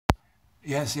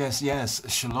Yes, yes, yes.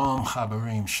 Shalom,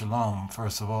 Chabarim. Shalom.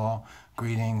 First of all,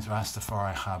 greetings,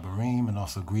 Rastafari Chabarim, and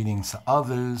also greetings to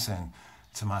others and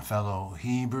to my fellow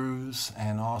Hebrews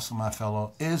and also my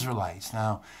fellow Israelites.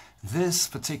 Now, this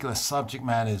particular subject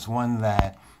matter is one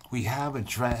that we have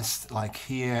addressed like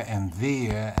here and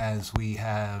there as we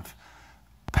have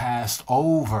passed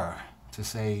over, to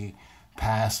say,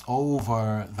 passed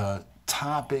over the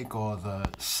topic or the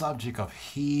subject of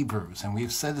Hebrews. And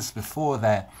we've said this before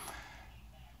that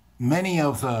many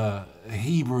of the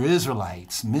Hebrew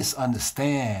Israelites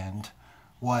misunderstand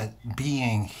what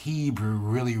being Hebrew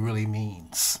really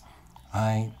means,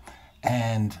 right?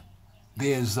 And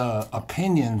there's an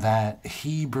opinion that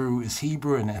Hebrew is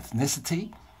Hebrew in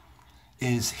ethnicity.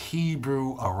 Is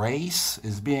Hebrew a race?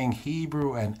 Is being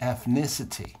Hebrew an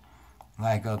ethnicity,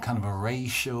 like a kind of a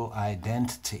racial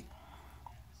identity?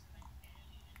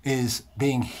 Is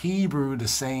being Hebrew the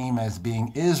same as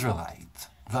being Israelite?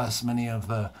 Thus, many of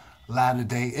the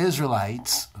Latter-day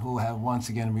Israelites who have once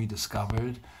again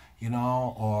rediscovered,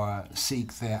 or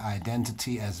seek their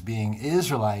identity as being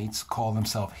Israelites call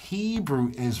themselves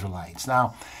Hebrew Israelites.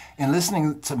 Now, in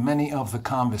listening to many of the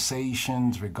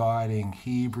conversations regarding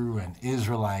Hebrew and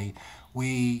Israelite,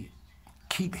 we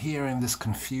keep hearing this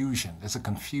confusion. There's a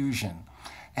confusion.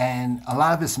 And a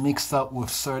lot of it's mixed up with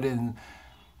certain,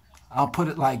 I'll put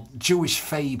it like Jewish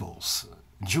fables.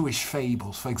 Jewish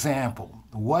fables. For example,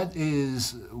 what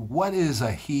is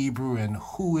a Hebrew and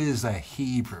who is a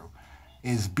Hebrew?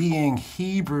 Is being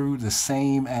Hebrew the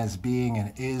same as being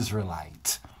an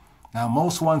Israelite? Now,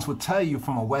 most ones would tell you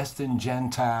from a Western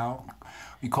Gentile,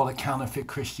 we call it counterfeit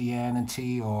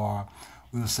Christianity, or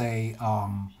we would say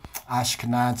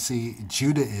Ashkenazi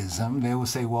Judaism. They would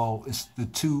say, well, the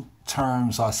two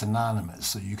terms are synonymous.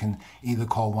 So you can either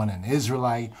call one an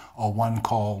Israelite or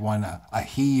call one a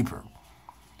Hebrew.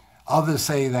 Others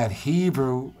say that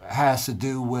Hebrew has to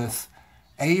do with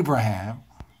Abraham.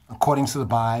 According to the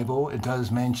Bible, it does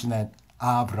mention that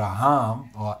Abraham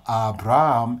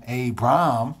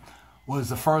was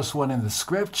the first one in the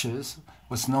scriptures,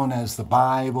 what's known as the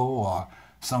Bible, or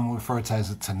some refer to as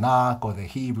the Tanakh or the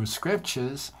Hebrew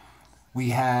scriptures.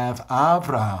 We have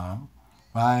Abraham,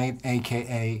 right,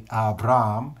 aka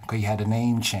Abram, because he had a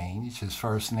name change. His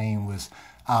first name was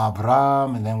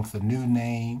Abram, and then with the new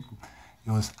name,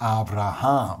 it was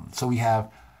Abraham. So we have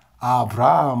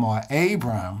Abram or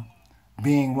Abram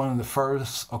being one of the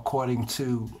first, according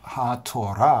to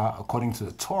Torah, according to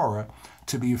the Torah,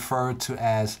 to be referred to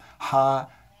as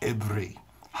Ha-Ibri.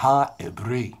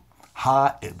 Ha-Ibri.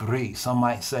 Ha-Ibri. Some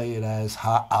might say it as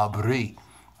Ha-Abri.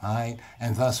 Right?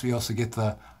 And thus we also get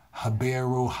the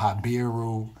Habiru,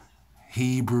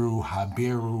 Hebrew,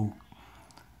 Habiru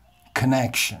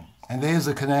connection. And there's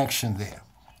a connection there.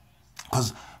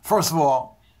 Because first of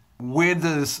all, where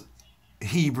does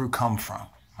Hebrew come from,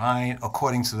 right,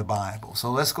 according to the Bible? So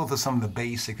let's go through some of the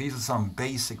basic. These are some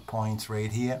basic points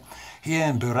right here. Here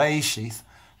in Bereshith,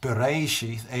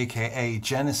 a.k.a.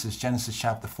 Genesis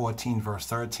chapter 14, verse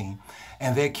 13.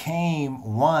 And there came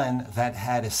one that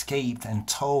had escaped and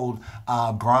told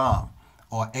Abram,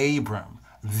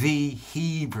 the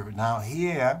Hebrew. Now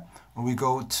here, when we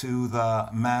go to the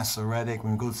Masoretic,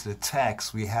 when we go to the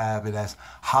text, we have it as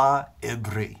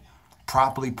Ha-Ibri,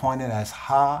 properly pointed as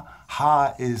Ha.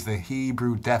 Ha is the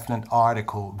Hebrew definite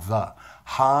article, the.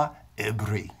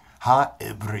 Ha-Ibri.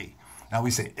 Ha-Ibri. Now we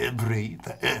say Ibri,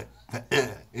 the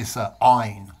it's a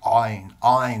Ayn.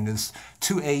 There's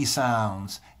two A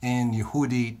sounds in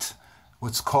Yehudit,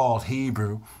 what's called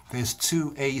Hebrew. There's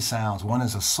two A sounds. One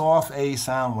is a soft A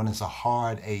sound, one is a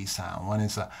hard A sound. One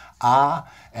is a ah,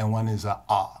 and one is a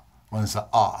ah. One is a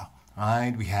ah,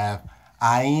 right? We have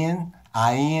ayin,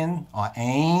 or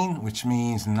ain, which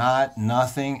means not,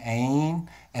 nothing, ain.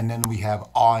 And then we have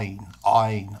ayin.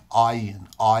 Ayin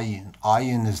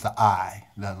is the eye,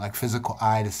 the like physical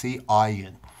eye to see,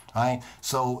 ayin, right?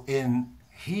 So in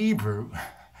Hebrew,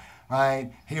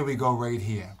 right, here we go right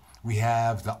here. We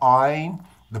have the ayin,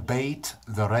 the bait,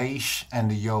 the resh, and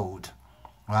the yod,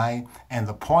 right? And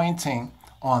the pointing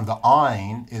on the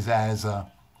ayin is as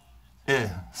a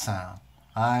sound,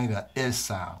 right? A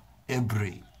sound,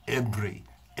 ibri.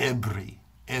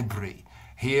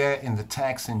 Here in the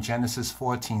text in Genesis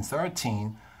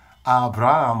 14:13,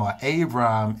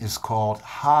 Abram is called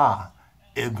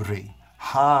Ha-Ibri.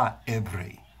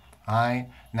 Right?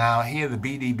 Now here the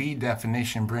BDB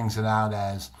definition brings it out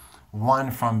as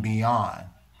one from beyond.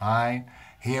 Right?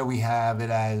 Here we have it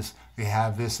as,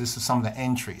 this is some of the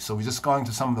entries. So we're just going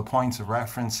to some of the points of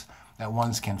reference that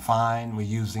ones can find. We're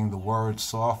using the word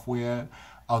software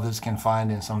Others can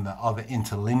find in some of the other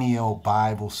interlineal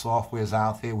Bible softwares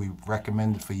out there. We've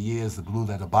recommended for years the Blue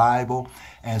Letter Bible.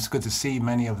 And it's good to see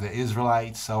many of the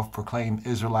Israelites, self-proclaimed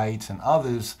Israelites, and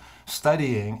others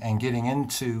studying and getting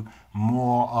into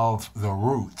more of the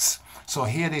roots. So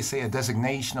here they say a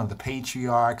designation of the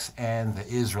patriarchs and the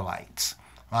Israelites,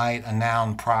 right? A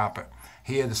noun proper.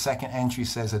 Here the second entry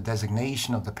says a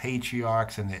designation of the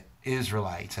patriarchs and the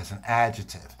Israelites as an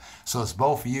adjective. So it's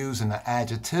both used in the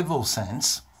adjectival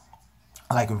sense,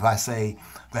 like if I say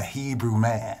the Hebrew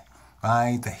man,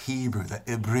 right? The Hebrew, the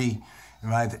Ibri,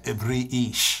 right? The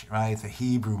Ibri-ish, right? The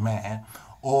Hebrew man.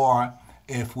 Or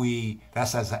if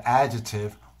that's as an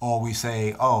adjective, or we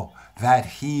say, oh, that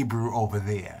Hebrew over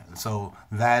there. So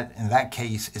that, in that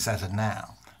case, it's as a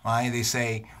noun, right? They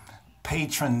say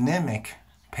patronymic,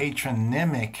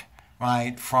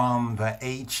 right, from the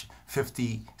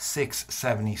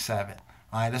H5677,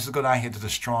 right? Let's just go down here to the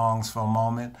Strongs for a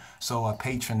moment. So a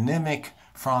patronymic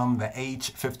from the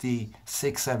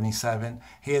H5677.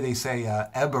 Here they say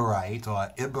Eberite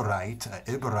or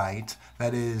Iberite,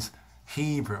 that is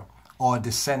Hebrew, or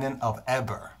descendant of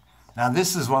Eber. Now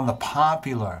this is one of the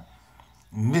popular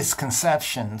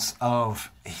misconceptions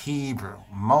of Hebrew.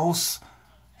 Most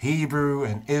Hebrew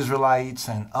and Israelites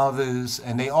and others,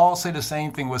 and they all say the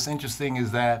same thing. What's interesting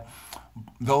is that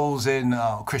those in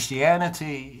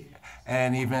Christianity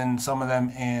and even some of them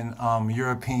in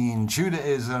European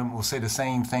Judaism will say the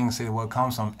same thing, say, well, it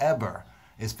comes from Eber.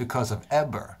 It's because of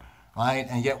Eber, right?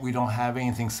 And yet we don't have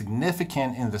anything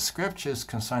significant in the scriptures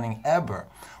concerning Eber.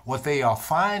 What they are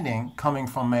finding coming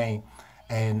from an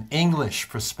English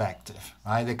perspective,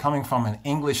 right? They're coming from an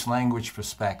English language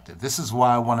perspective. This is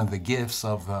why one of the gifts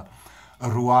of the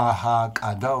Ruach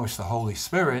HaKadosh, the Holy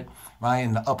Spirit, right,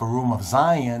 in the upper room of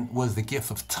Zion, was the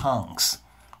gift of tongues,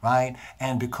 right?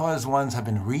 And because ones have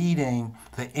been reading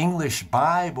the English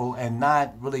Bible and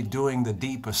not really doing the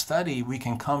deeper study, we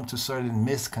can come to certain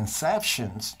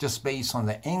misconceptions just based on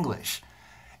the English.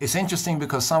 It's interesting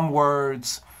because some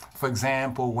words, for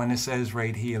example, when it says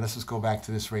right here, let's just go back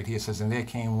to this right here. It says, and there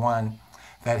came one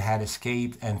that had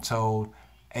escaped and told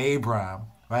Abraham,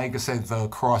 right? It said the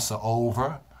crosser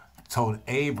over, told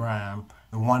Abraham,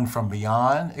 the one from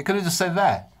beyond. It could have just said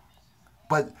that.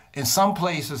 But in some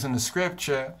places in the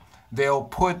scripture, they'll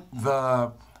put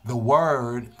the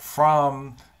word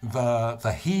from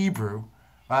the Hebrew,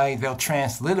 right? They'll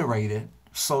transliterate it,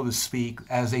 so to speak,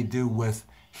 as they do with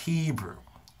Hebrew,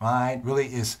 right? Really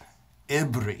is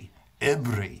Ibri,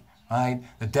 right?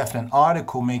 The definite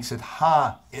article makes it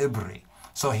ha-Ibri.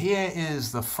 So here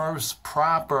is the first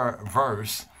proper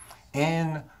verse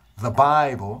in the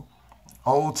Bible,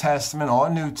 Old Testament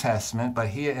or New Testament, but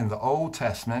here in the Old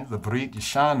Testament, the Brit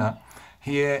Yashana,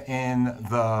 here in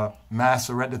the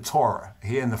Maseret, the Torah,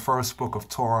 here in the first book of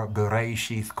Torah,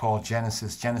 Bereshith, called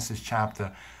Genesis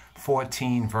chapter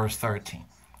 14, verse 13,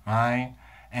 right?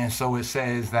 And so it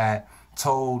says that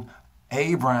told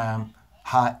Abraham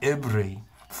ha-Ibri,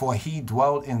 for he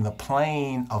dwelt in the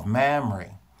plain of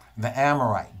Mamre, the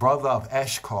Amorite, brother of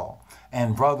Eshcol,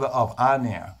 and brother of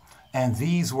Aner. And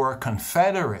these were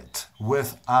confederate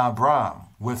with Abram.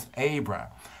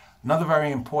 Another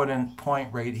very important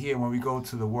point right here when we go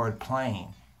to the word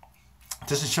plain,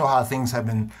 just to show how things have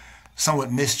been somewhat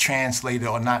mistranslated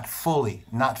or not fully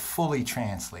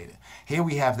translated. Here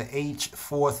we have the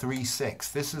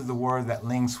H436. This is the word that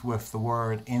links with the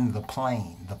word in the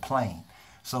plain,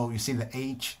 So you see the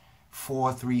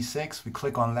H436, we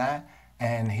click on that,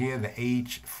 and here the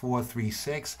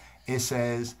H436, it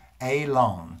says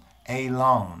alone, right?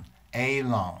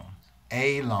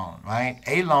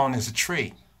 Alone is a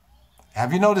tree.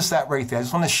 Have you noticed that right there? I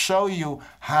just want to show you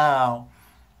how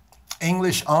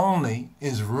English only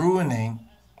is ruining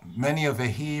many of the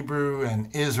Hebrew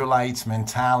and Israelites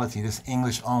mentality, this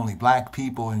English only. Black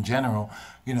people in general,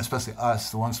 especially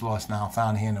us, the ones lost now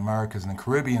found here in the Americas, and the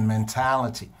Caribbean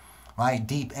mentality, right?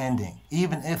 Deep ending.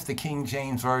 Even if the King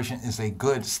James Version is a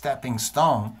good stepping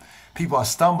stone, people are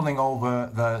stumbling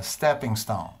over the stepping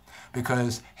stone.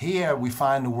 Because here we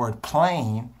find the word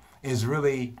plain is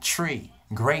really tree,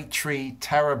 great tree,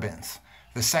 terebinth.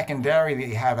 The secondary that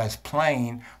you have as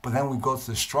plain, but then we go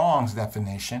to the Strong's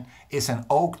definition, it's an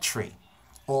oak tree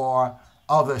or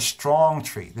other strong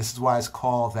tree. This is why it's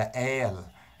called the el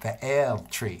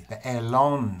tree, the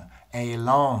elon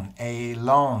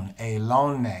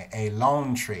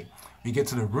tree. We get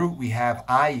to the root, we have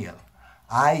ayil,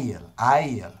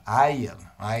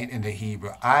 right, in the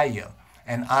Hebrew, ayil.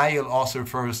 And ayil also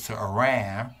refers to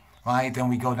Aram, right? Then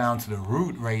we go down to the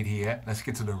root right here. Let's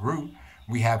get to the root.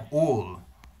 We have ul,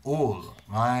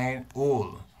 right?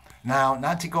 Ul. Now,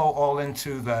 not to go all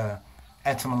into the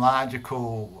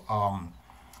etymological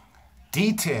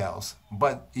details,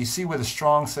 but you see where the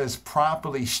Strong says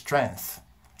properly strength,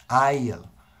 ayil.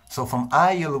 So from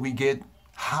ayil we get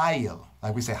hayil,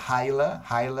 like we say hayla,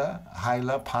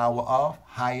 power of,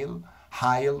 hayil,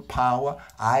 power,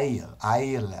 ayil,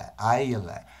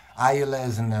 ayila. Ayila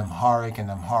is in the Amharic,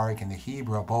 and Amharic and the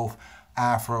Hebrew are both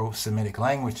Afro-Semitic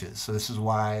languages. So this is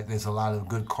why there's a lot of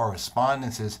good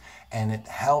correspondences, and it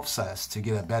helps us to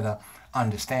get a better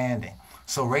understanding.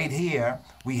 So right here,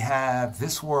 we have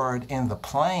this word in the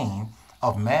plain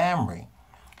of Mamre.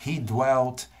 He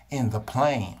dwelt in the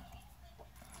plain.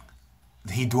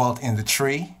 He dwelt in the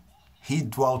tree. He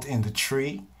dwelt in the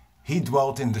tree. He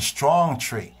dwelt in the strong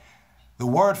tree. The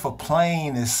word for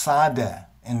plain is sadeh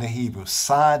in the Hebrew.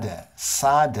 Sadeh,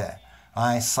 sadeh.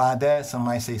 All right, sadeh, some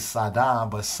might say sadah,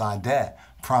 but sadeh,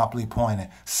 properly pointed.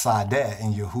 Sadeh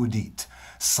in Yehudit.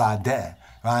 Sadeh,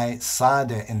 right?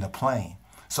 Sadeh in the plain.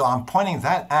 So I'm pointing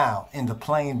that out in the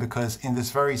plain because in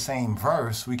this very same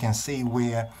verse, we can see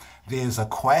where there's a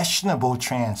questionable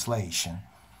translation,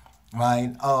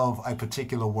 right, of a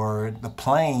particular word. The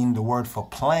plain, the word for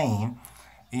plain,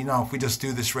 you know, if we just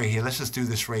do this right here, let's just do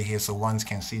this right here so ones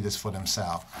can see this for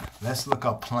themselves. Let's look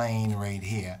up plain right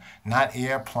here. Not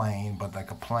airplane, but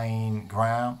like a plain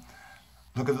ground.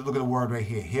 Look at the word right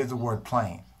here. Here's the word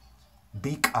plain.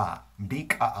 Bik'ah,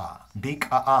 bik'ah,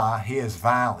 bik'ah, here's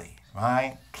valley,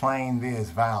 right? Plain,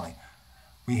 there's valley.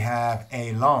 We have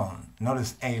Elon.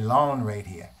 Notice Elon right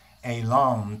here.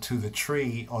 Elon, to the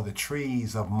tree or the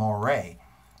trees of Moreh,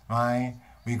 right?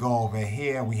 We go over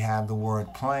here, we have the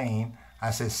word plain. I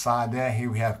said Sadeh,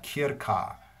 here we have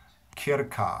Kirkar,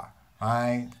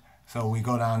 right? So we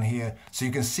go down here. So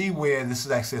you can see where this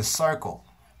is actually a circle,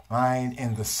 right?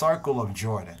 In the circle of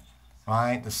Jordan,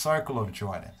 right? The circle of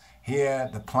Jordan.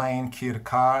 Here, the plain,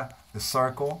 Kirkar, the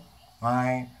circle,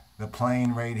 right? The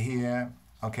plain right here.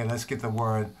 Okay, let's get the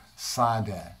word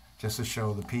Sadeh, just to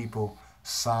show the people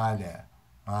Sadeh,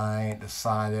 right? The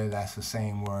Sadeh, that's the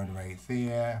same word right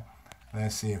there.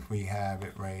 Let's see if we have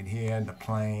it right here. The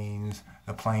plains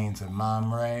of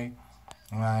Mamre,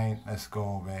 right? Let's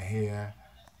go over here.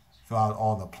 Throughout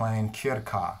all the plain,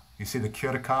 Kirkar. You see the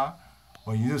Kirkar?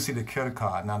 Well, you do see the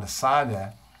Kirkar. Now the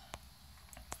Sadeh,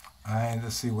 all right,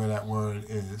 let's see where that word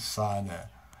is, Sadeh.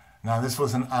 Now this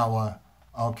wasn't our,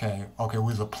 okay, it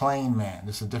was a plain man.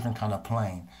 This is a different kind of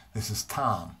plain. This is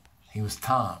Tom. He was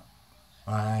Tom,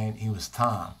 right? He was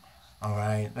Tom. All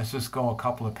right, let's just go a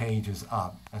couple of pages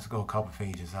up. All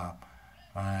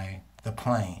right, the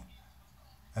plain.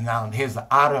 And now here's the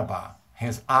Araba.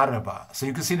 Here's Araba. So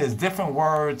you can see there's different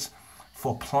words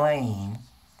for plain,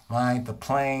 right? The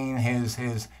plain, here's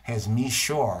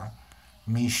Mishor,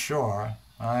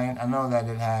 right? I know that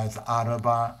it has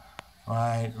Araba,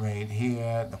 right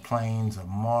here, the plains of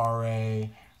Moreh.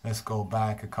 Let's go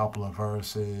back a couple of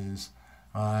verses,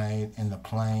 right? In the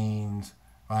plains.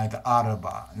 Right, the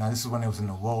Araba. Now this is when it was in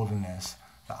the wilderness,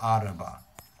 the Araba.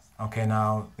 Okay,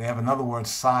 now they have another word,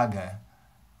 Sadeh,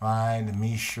 right, the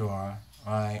Mishor,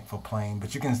 right, for plain.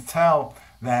 But you can tell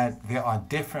that there are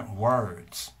different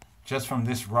words just from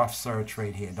this rough search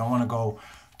right here. Don't want to go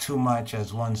too much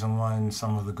as ones and ones.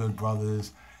 Some of the good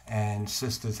brothers and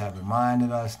sisters have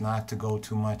reminded us not to go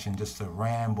too much and just to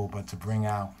ramble, but to bring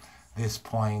out this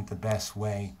point the best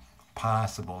way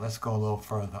possible. Let's go a little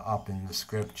further up in the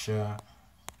scripture.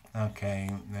 Okay,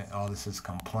 all this is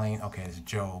complaint. Okay, it's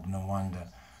Job, no wonder.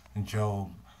 Job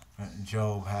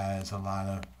has a lot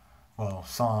of, well,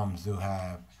 Psalms do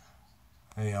have,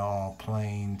 they are all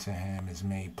plain to him, is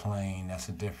made plain. That's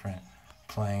a different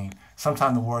plain.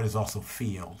 Sometimes the word is also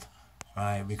field,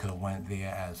 right? We could have went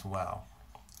there as well.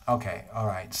 Okay, all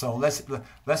right. So let's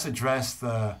address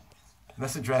the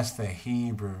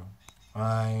Hebrew,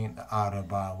 right? The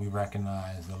Araba, we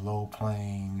recognize the low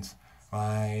plains,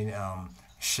 right?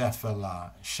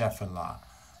 Shephelah.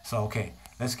 So, okay,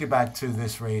 let's get back to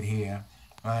this right here,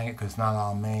 right? Because not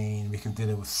our main. We can deal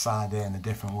it with Sadeh and the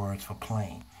different words for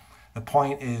plain. The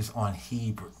point is on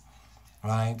Hebrew,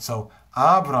 right? So,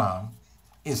 Abram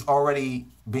is already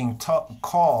being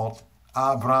called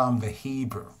Abram the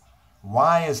Hebrew.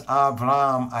 Why is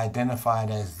Abram identified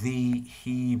as the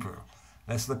Hebrew?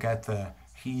 Let's look at the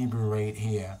Hebrew right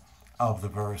here of the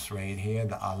verse right here,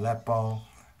 the Aleppo.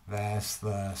 That's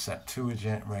the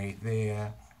Septuagint right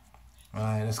there.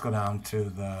 Right, let's go down to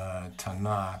the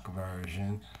Tanakh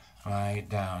version. Right,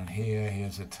 down here,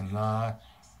 here's a Tanakh.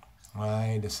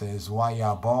 Right, it says,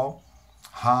 Wayabo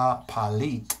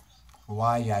ha-palit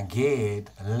wayaged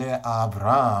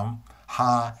le-Abram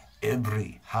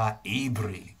ha-ibri.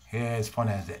 Ha-ibri. Here it's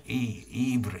pointed as the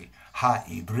ibri.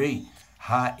 Ha-ibri.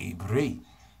 Ha-ibri.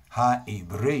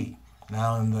 Ha-ibri.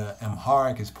 Now in the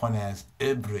Amharic it's pointed as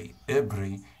ibri.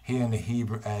 Ibri. here in the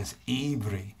Hebrew as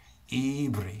Ibri,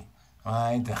 Ibri,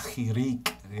 right? The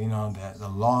chirik, you know, the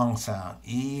long sound,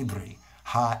 Ibri,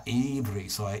 ha-Ibri.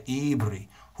 So a Ibri.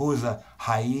 Who is a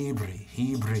ha-Ibri?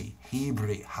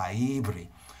 Hebri, ha-Ibri.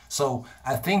 So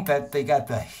I think that they got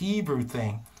the Hebrew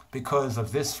thing because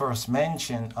of this first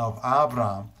mention of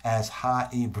Abraham as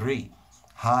ha-Ibri,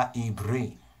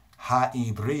 ha-Ibri,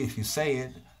 ha-Ibri. If you say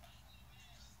it,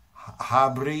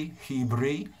 Habri,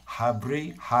 Hebri,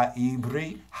 Habri,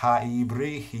 Ha-Ibri,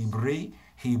 Ha-Ibri, Hebri,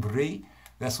 Hebri.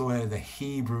 That's where the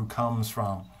Hebrew comes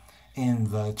from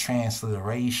in the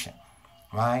transliteration,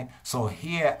 right? So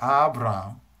here,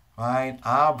 Abram, right?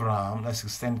 Abram, let's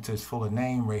extend it to his fuller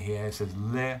name right here. It says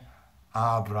Le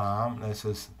Abram, this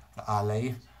is the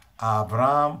Aleph,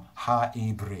 Abram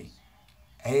Ha-Ibri.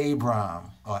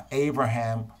 Abram, or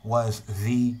Abraham, was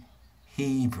the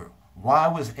Hebrew. Why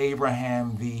was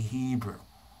Abraham the Hebrew?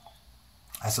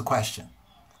 That's a question,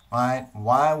 right?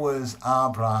 Why was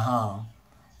Abraham,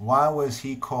 why was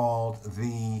he called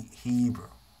the Hebrew,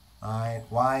 right?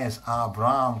 Why is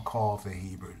Abraham called the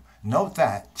Hebrew? Note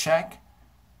that, check.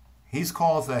 He's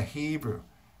called the Hebrew.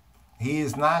 He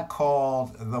is not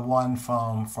called the one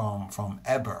from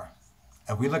Eber.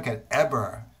 If we look at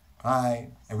Eber, right?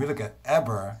 If we look at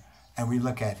Eber and we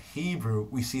look at Hebrew,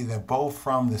 we see they're both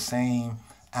from the same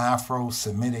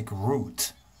Afro-Semitic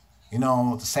root, you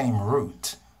know, the same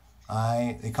root,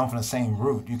 right? They come from the same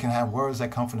root. You can have words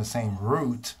that come from the same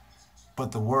root,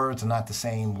 but the words are not the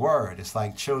same word. It's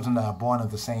like children that are born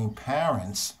of the same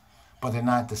parents, but they're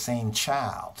not the same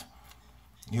child.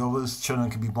 Yours children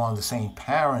can be born of the same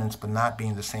parents, but not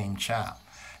being the same child.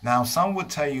 Now, some would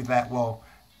tell you that, well,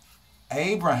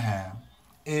 Abraham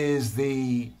is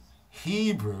the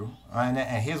Hebrew, right?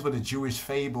 And here's where the Jewish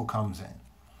fable comes in.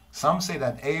 Some say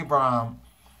that Abraham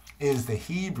is the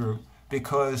Hebrew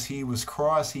because he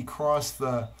crossed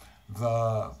the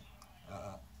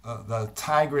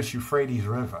Tigris-Euphrates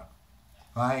River,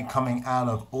 right, coming out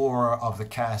of Ur of the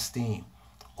Kasdim.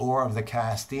 Ur of the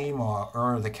Kasdim, or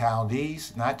Ur of the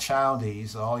Chaldees, not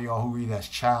Chaldees. All y'all who read as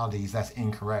Chaldees, that's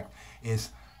incorrect.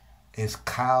 It's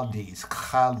Chaldees.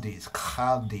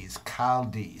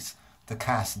 The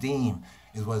Kasdim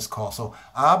is what it's called. So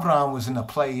Abraham was in a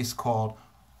place called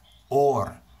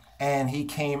Ur, and he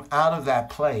came out of that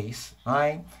place,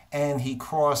 right? And he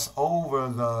crossed over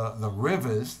the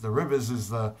rivers. The rivers is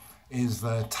the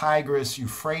Tigris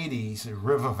Euphrates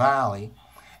River Valley.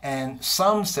 And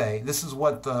some say, this is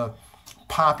what the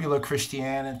popular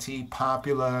Christianity,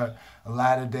 popular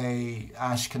Latter-day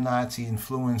Ashkenazi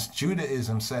influenced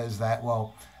Judaism says that,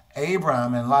 well,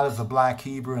 Abraham and a lot of the black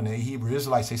Hebrew and the Hebrew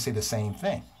Israelites, they say the same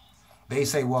thing. They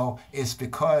say, well, it's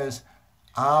because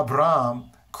Abraham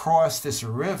crossed this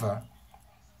river,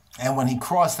 and when he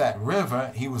crossed that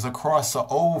river, he was a crosser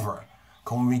over.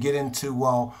 When we get into,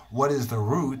 well, what is the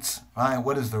roots, right?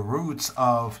 What is the roots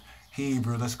of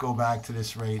Hebrew? Let's go back to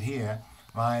this right here,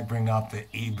 right? Bring up the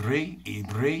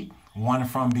Ibri, one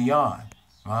from beyond,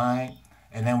 right?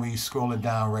 And then we scroll it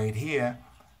down right here,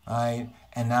 right?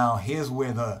 And now here's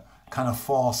where the kind of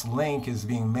false link is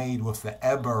being made with the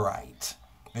Eberite.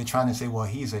 They're trying to say, well,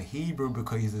 he's a Hebrew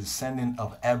because he's a descendant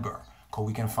of Eber. Because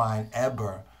we can find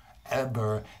Eber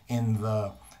in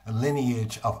the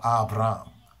lineage of Abraham.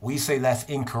 We say that's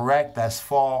incorrect, that's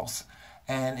false,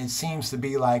 and it seems to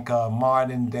be like a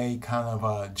modern day kind of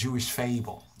a Jewish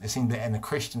fable. It seems to, and a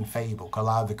Christian fable, because a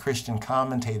lot of the Christian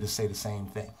commentators say the same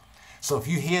thing. So if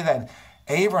you hear that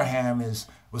Abraham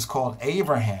was called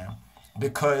Abraham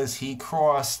because he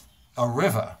crossed a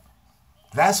river,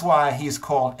 that's why he's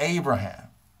called Abraham.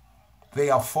 They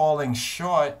are falling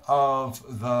short of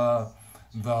the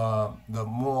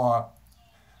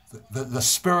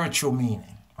spiritual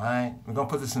meaning, right? We're going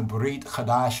to put this in Brit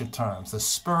Chadasha terms, the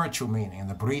spiritual meaning. And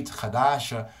the Brit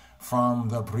Chadasha from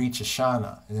the Brit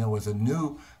Shoshana. And there was a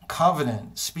new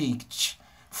covenant speech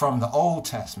from the Old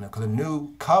Testament, because the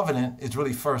new covenant is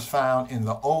really first found in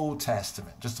the Old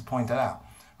Testament, just to point that out,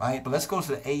 right? But let's go to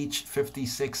the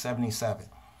H5677.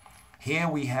 Here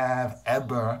we have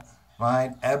Eber,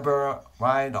 right? Eber,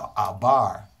 right? Or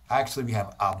Abar. Actually, we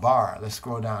have Abar. Let's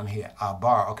scroll down here.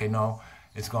 Abar. Okay, no,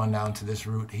 it's going down to this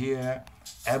root here.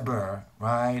 Eber,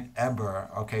 right? Eber.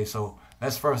 Okay, so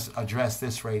let's first address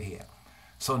this right here.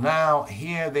 So now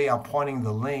here they are pointing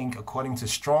the link according to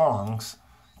Strong's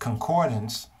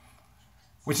Concordance,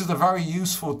 which is a very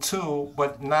useful tool,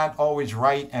 but not always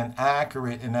right and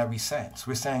accurate in every sense.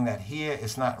 We're saying that here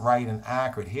it's not right and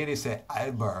accurate. Here they say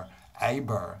Aber,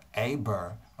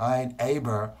 right?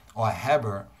 Aber or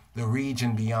Heber, the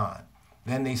region beyond.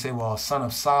 Then they say, well, son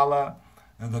of Salah,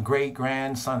 the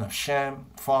great-grandson of Shem,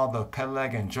 father of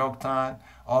Peleg and Joktan.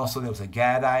 Also, there was a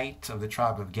Gadite of the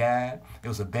tribe of Gad. There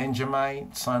was a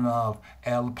Benjamite, son of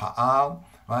El-Pa'al,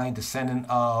 right, descendant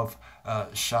of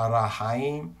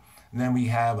Sharahaim. And then we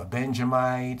have a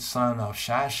Benjamite, son of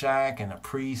Shashak, and a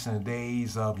priest in the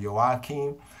days of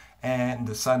Joachim, and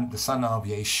the son of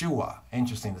Yeshua.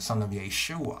 Interesting, the son of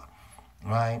Yeshua,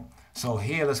 right? So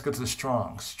here, let's go to the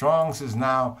Strong's. Strong's is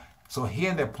now, so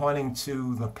here they're pointing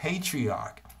to the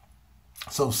patriarch.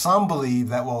 So some believe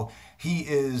that, well, he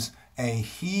is a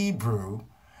Hebrew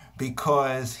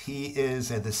because he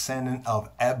is a descendant of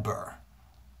Eber.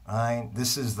 Right?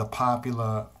 This is the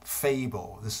popular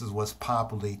fable. This is what's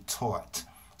popularly taught.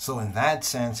 So in that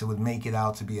sense, it would make it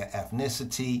out to be an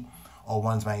ethnicity, or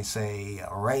ones might say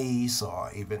a race,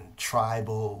 or even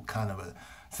tribal kind of a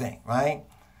thing, right?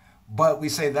 But we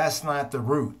say that's not the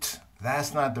root.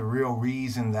 That's not the real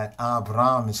reason that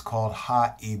Abraham is called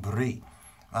Ha-Ibri.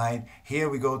 Right? Here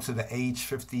we go to the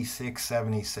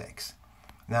H5676.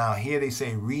 Now here they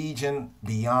say region,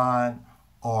 beyond,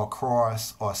 or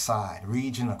across, or side.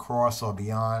 Region, across, or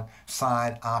beyond,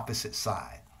 side, opposite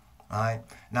side. Right?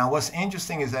 Now what's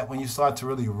interesting is that when you start to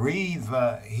really read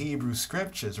the Hebrew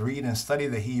scriptures, read and study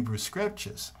the Hebrew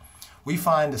scriptures, we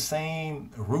find the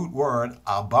same root word,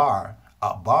 abar.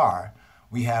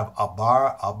 We have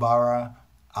abar, abara,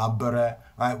 abara,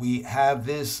 right? We have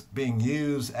this being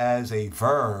used as a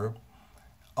verb,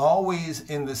 always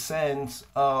in the sense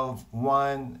of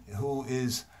one who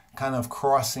is kind of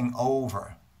crossing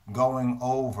over, going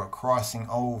over, crossing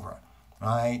over,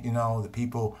 right? You know, the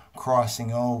people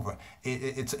crossing over.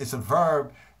 It's a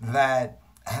verb that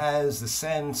has the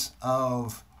sense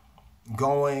of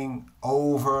going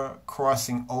over,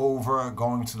 crossing over,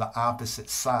 going to the opposite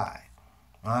side,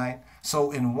 right?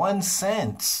 So in one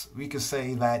sense, we could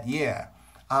say that, yeah,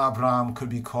 Abraham could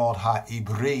be called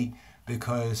Ha-Ibri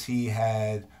because he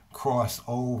had crossed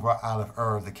over out of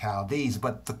Ur of the Chaldees.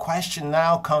 But the question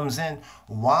now comes in,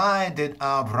 why did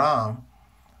Abraham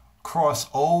cross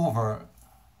over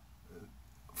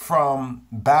from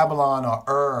Babylon or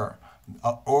Ur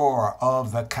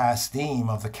of the Kasdim,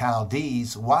 of the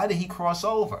Chaldees? Why did he cross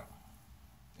over?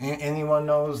 Anyone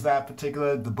knows that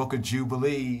particular, the book of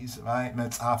Jubilees, right?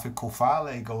 Metzafik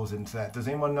Kufale goes into that. Does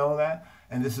anyone know that?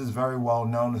 And this is very well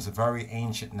known. It's a very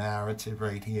ancient narrative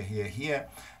right here,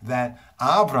 that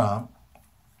Abraham,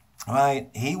 right,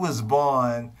 he was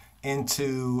born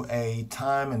into a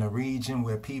time and a region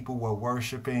where people were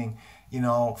worshiping, you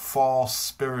know, false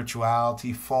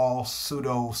spirituality, false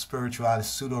pseudo-spirituality,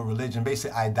 pseudo-religion,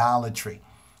 basically idolatry,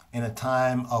 in a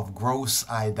time of gross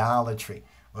idolatry,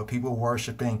 where people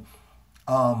worshiping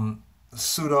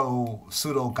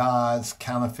pseudo gods,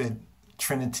 counterfeit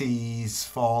trinities,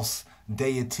 false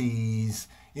deities,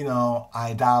 you know,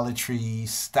 idolatry,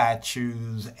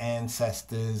 statues,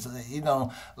 ancestors, you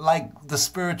know, like the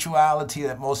spirituality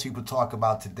that most people talk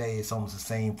about today. It's almost the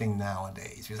same thing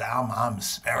nowadays. You say, I'm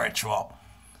spiritual.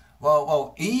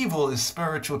 Well, evil is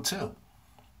spiritual too.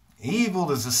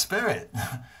 Evil is a spirit.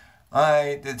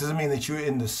 Right? It doesn't mean that you're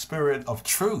in the spirit of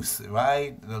truth,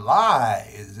 right? The lie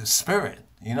is the spirit.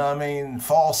 You know what I mean?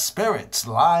 False spirits,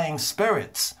 lying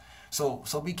spirits. So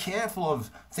be careful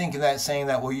of thinking that, saying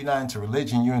that, well, you're not into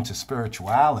religion, you're into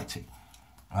spirituality,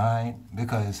 right?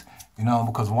 Because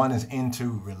one is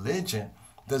into religion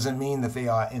doesn't mean that they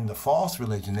are in the false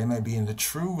religion. They may be in the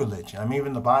true religion. I mean,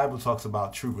 even the Bible talks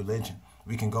about true religion.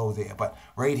 We can go there. But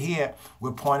right here,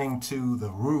 we're pointing to the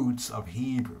roots of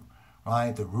Hebrew,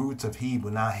 right? The roots of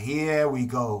Hebrew. Now, here we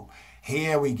go.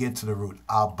 Here we get to the root.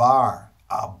 Abar.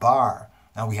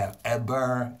 Now we have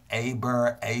Aber,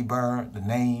 the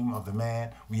name of the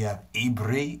man. We have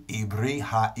Ibri,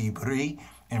 Ha-Ibri,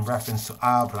 in reference to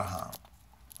Abraham.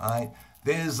 All right?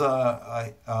 There's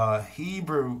a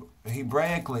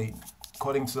Hebraically,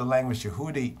 according to the language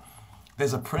Yehudi,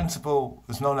 there's a principle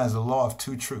that's known as the law of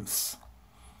two truths.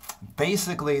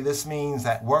 Basically, this means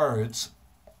that words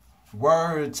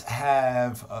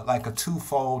have like a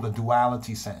twofold, a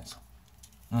duality sense.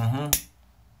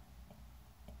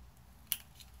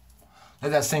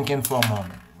 Let that sink in for a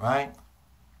moment, right?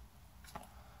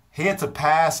 Here, to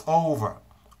pass over,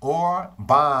 or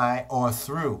by, or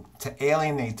through, to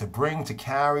alienate, to bring, to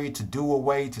carry, to do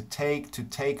away, to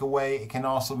take away. It can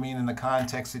also mean in the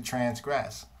context to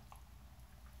transgress.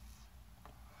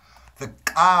 The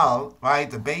kal, right,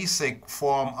 the basic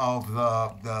form of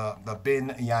the bin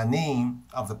yanim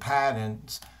of the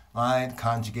patterns, right,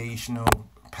 conjugational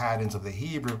patterns of the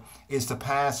Hebrew, is to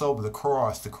pass over, the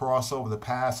cross, to cross over, the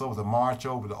pass over, the march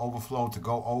over, the overflow, to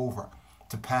go over,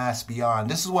 to pass beyond.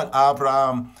 This is what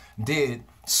Abraham did,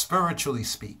 spiritually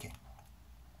speaking.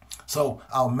 So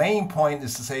our main point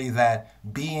is to say that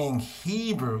being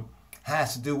Hebrew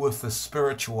has to do with the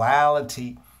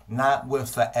spirituality, not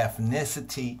with the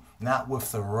ethnicity, not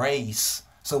with the race.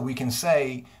 So we can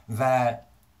say that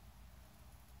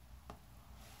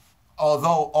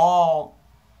although all,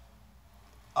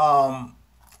 how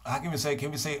can we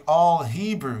say all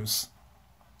Hebrews,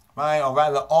 right? Or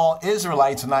rather, all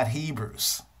Israelites are not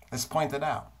Hebrews. Let's point that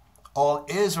out. All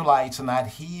Israelites are not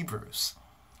Hebrews.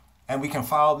 And we can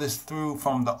follow this through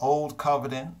from the Old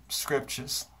Covenant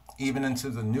scriptures, even into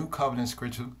the New Covenant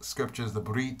scriptures, the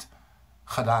Brit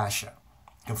Chadasha.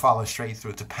 You can follow straight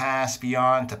through. To pass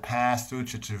beyond, to pass through,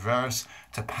 to traverse,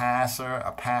 to passer,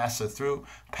 a passer through,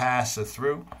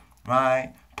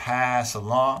 right? Pass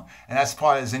along. And that's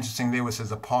part that's interesting there, which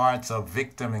says the parts of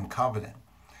victim and covenant.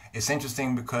 It's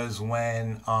interesting because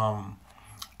when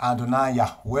Adonai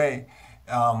Yahweh,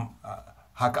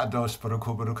 Hakadosh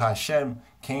Baruch Hashem,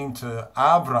 came to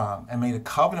Abraham and made a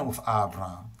covenant with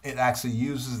Abraham, it actually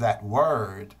uses that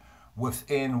word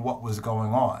within what was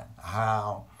going on.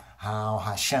 How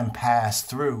Hashem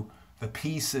passed through the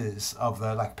pieces of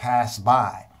the, like, pass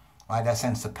by, right? That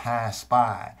sense to pass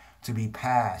by, to be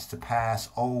passed, to pass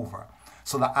over.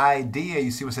 So the idea, you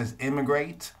see what it says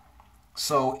immigrate?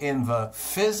 So in the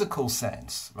physical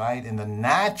sense, right, in the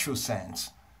natural sense,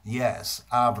 yes,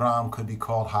 Abraham could be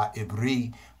called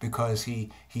Ha-Ibri because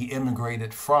he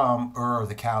immigrated from Ur of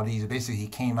the Chaldees. Basically, he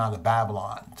came out of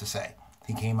Babylon, to say.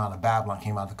 He came out of Babylon,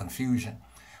 came out of confusion.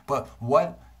 But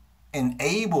what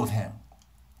enabled him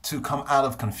to come out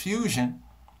of confusion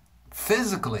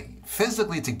physically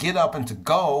to get up and to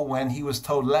go when he was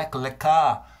told, Lek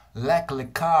Lekah,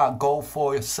 go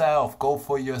for yourself, go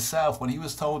for yourself. When he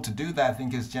was told to do that, I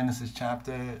think it's Genesis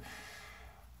chapter,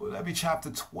 would that be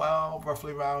chapter 12,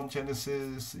 roughly around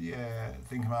Genesis? Yeah, I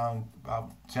think around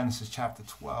about Genesis chapter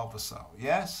 12 or so.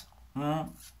 Yes? Mm-hmm.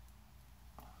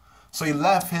 So he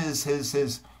left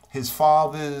his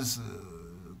father's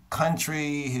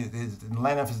country, his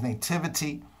land of his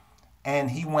nativity,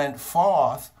 and he went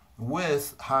forth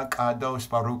with Hakadosh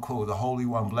Baruch Hu, the Holy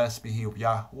One, blessed be He of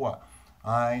Yahweh. All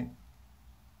right?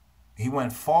 He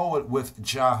went forward with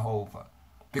Jehovah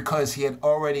because he had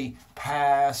already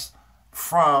passed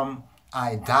from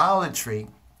idolatry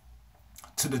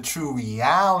to the true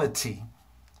reality,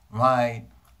 right,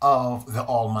 of the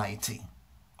Almighty.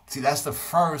 See, that's the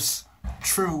first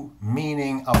true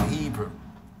meaning of Hebrew.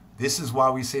 This is why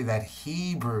we say that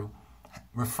Hebrew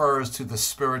refers to the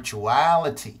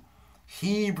spirituality.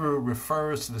 Hebrew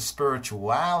refers to the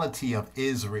spirituality of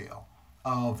Israel,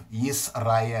 of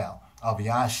Yisrael, of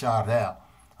Yasharel,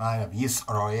 right, of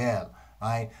Yisrael,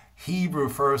 right? Hebrew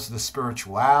refers to the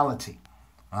spirituality,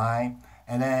 right?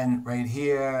 And then right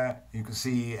here, you can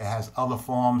see it has other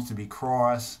forms: to be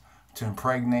crossed, to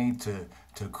impregnate, to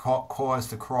cause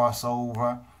to cross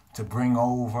over, to bring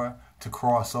over, to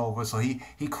cross over. So he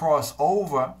crossed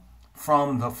over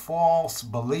from the false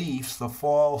beliefs, the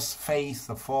false faith,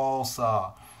 the false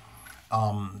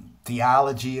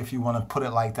theology, if you want to put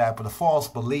it like that, but the false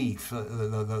belief,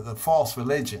 the false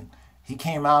religion. He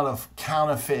came out of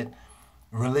counterfeit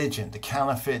religion, the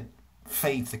counterfeit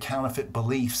faith, the counterfeit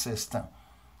belief system,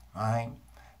 right?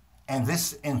 And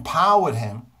this empowered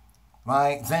him,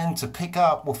 right, then to pick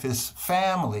up with his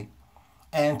family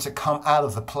and to come out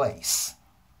of the place.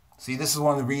 See, this is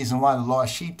one of the reasons why the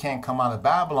lost sheep can't come out of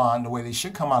Babylon the way they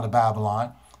should come out of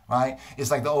Babylon, right?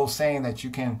 It's like the old saying that you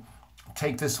can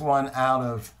take this one out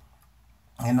of,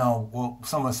 well,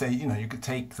 someone say, you could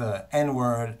take the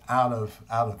N-word out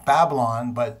of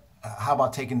Babylon, but how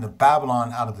about taking the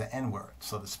Babylon out of the N-word,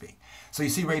 so to speak? So you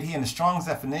see right here in the Strong's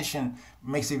definition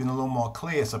makes it even a little more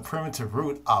clear. It's a primitive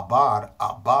root, abar,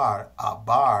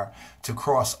 to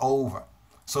cross over.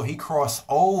 So he crossed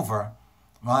over,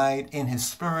 right, in his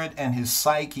spirit and his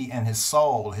psyche and his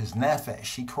soul, his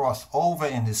nefesh. He crossed over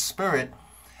in his spirit,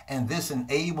 and this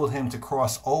enabled him to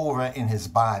cross over in his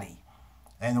body.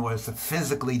 In other words, to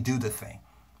physically do the thing.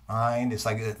 Right? It's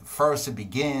like first it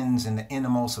begins in the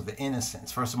innermost of the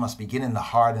innocence. First it must begin in the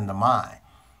heart and the mind.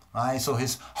 Right? So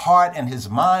his heart and his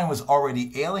mind was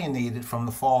already alienated from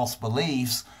the false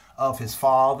beliefs of his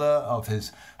father, of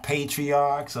his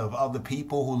patriarchs, of other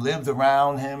people who lived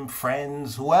around him,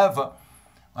 friends, whoever.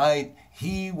 Right?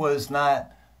 He was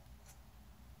not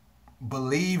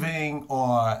believing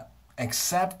or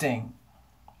accepting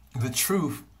the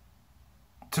truth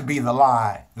to be the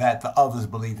lie that the others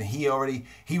believed in.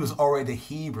 He was already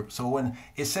Hebrew. So when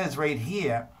it says right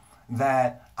here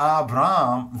that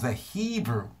Abraham, the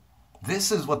Hebrew, this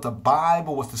is what the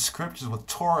Bible, what the scriptures, what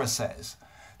Torah says.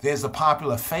 There's a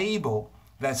popular fable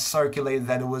that's circulated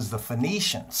that it was the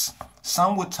Phoenicians.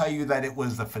 Some would tell you that it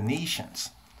was the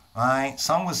Phoenicians. right?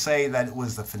 Some would say that it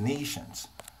was the Phoenicians,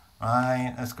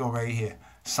 right? Let's go right here.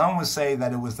 Some would say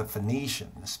that it was the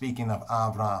Phoenicians, speaking of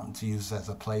Abraham, to use as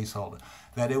a placeholder,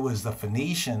 that it was the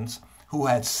Phoenicians who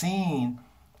had seen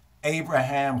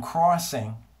Abraham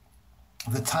crossing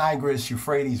the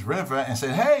Tigris-Euphrates River and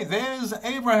said, hey, there's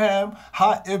Abraham,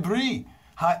 ha-Ibri,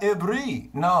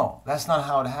 ha-Ibri. No, that's not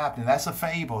how it happened. That's a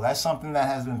fable. That's something that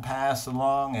has been passed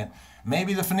along, and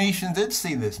maybe the Phoenicians did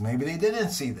see this. Maybe they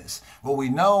didn't see this. What we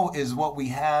know is what we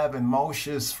have in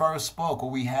Moshe's first book,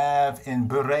 what we have in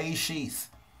Bereshith,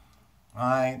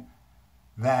 right?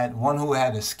 That one who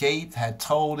had escaped had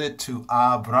told it to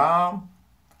Abraham,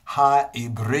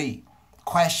 ha-Ibri.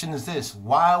 Question is this: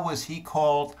 why was he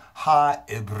called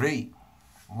Ha-Ibri?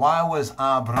 Why was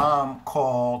Abraham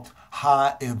called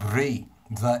Ha-Ibri,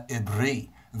 the Ibri,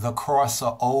 the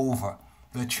crosser over,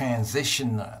 the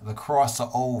transitioner, the crosser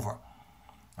over?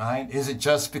 Right? Is it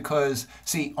just because,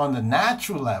 see, on the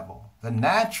natural level,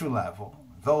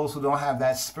 those who don't have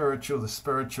that the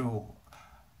spiritual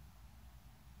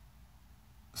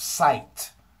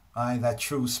sight, right, that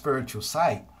true spiritual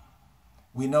sight,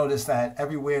 we notice that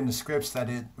everywhere in the scripts that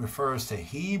it refers to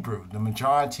Hebrew, the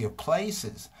majority of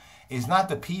places, is not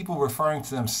the people referring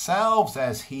to themselves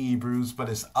as Hebrews, but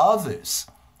as others.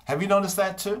 Have you noticed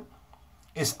that too?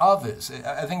 It's others.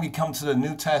 I think we come to the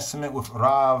New Testament with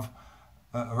Rabbi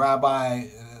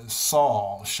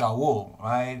Saul, Shaul,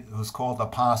 right? Who's called the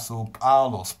Apostle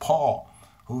Paul,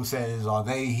 who says, are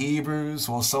they Hebrews?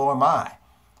 Well, so am I.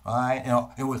 Right? You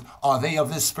know, it was, are they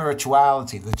of this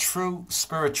spirituality, the true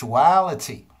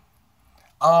spirituality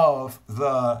of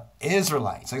the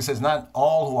Israelites? Like it says, not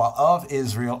all who are of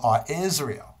Israel are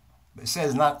Israel. It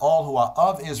says not all who are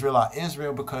of Israel are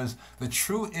Israel, because the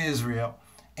true Israel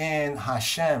in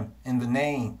Hashem, in the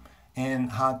name, in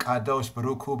HaKadosh,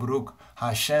 Baruch Hu, Baruch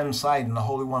Hashem sight, in the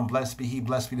Holy One, blessed be He,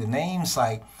 blessed be the name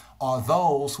sight, are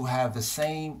those who have the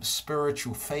same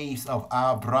spiritual faith of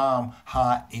Abraham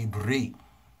Ha-Ibri.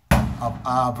 Of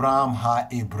Abraham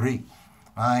Ha-Ibri.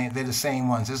 Right? They're the same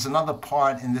ones. There's another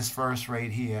part in this verse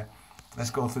right here.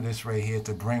 Let's go through this right here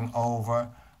to bring over,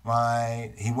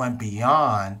 right? He went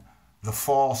beyond the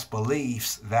false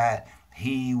beliefs that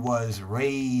he was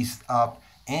raised up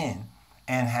in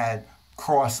and had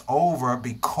crossed over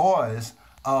because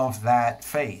of that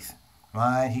faith.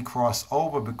 Right? He crossed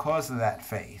over because of that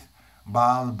faith.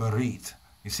 Baal Berit.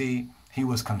 You see, he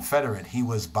was confederate. He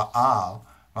was Baal.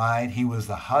 Right? He was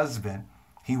the husband.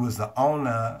 He was the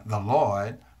owner, the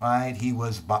Lord. Right? He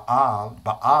was Baal.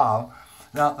 Baal.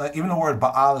 Now, even the word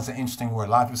Baal is an interesting word.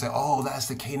 A lot of people say, oh, that's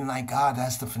the Canaanite god.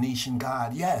 That's the Phoenician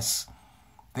god. Yes.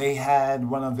 They had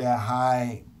one of their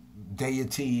high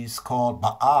deities called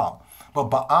Baal. But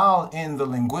Baal, in the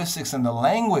linguistics and the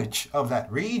language of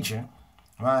that region,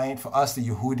 right, for us, the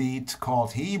Yehudi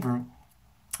called Hebrew,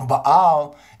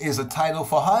 Baal is a title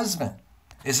for husband.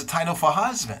 It's a title for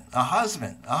husband,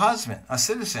 a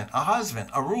citizen, a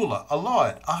husband, a ruler, a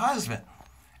lord, a husband.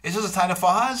 It's just a title for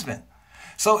husband.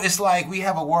 So it's like we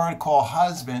have a word called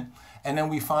husband, and then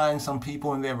we find some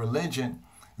people in their religion,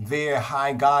 their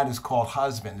high god is called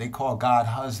husband. They call God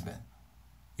husband.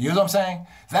 You know what I'm saying?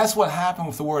 That's what happened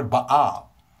with the word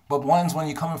Baal. But when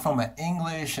you're coming from an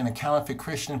English and a counterfeit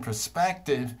Christian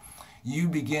perspective, you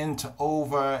begin to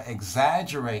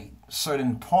over-exaggerate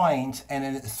certain points, and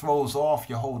then it throws off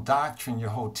your whole doctrine,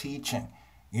 your whole teaching,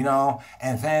 you know?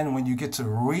 And then when you get to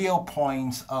real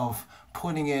points of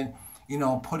putting it, you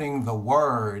know, putting the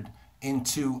word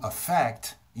into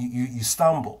effect, you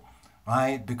stumble,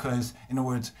 right? Because, in other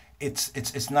words,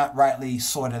 it's not rightly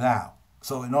sorted out.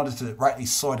 So in order to rightly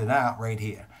sort it out right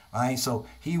here, right? So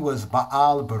he was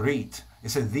Baal Berit. It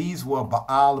said these were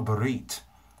Baal Berit,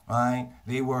 right?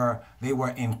 They were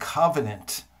in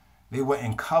covenant. They were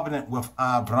in covenant with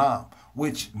Abraham,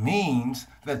 which means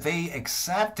that they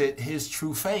accepted his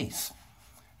true faith.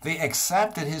 They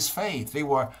accepted his faith. They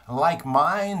were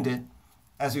like-minded,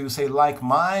 as we would say,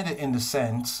 like-minded in the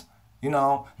sense, you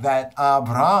know, that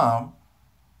Abraham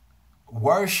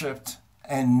worshipped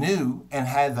and knew and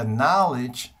had the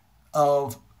knowledge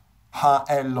of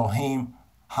Ha-Elohim,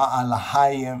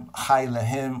 Ha-Alahayim,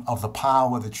 Ha-Elohim, of the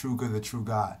power, the true good, the true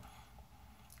God.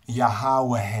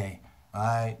 Yahweh,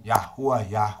 right?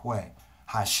 Yahweh,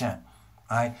 Hashem,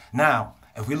 right? Now,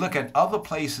 if we look at other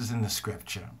places in the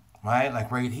scripture, right,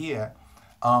 like right here,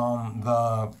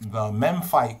 the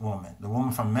Memphite woman, the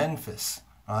woman from Memphis,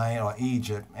 right, or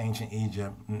Egypt, ancient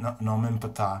Egypt,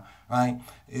 Nomenpata, right?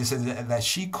 It says that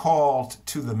she called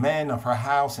to the men of her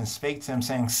house and spake to them,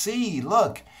 saying, see,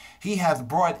 look, he hath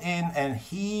brought in an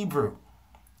Hebrew,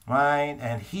 right?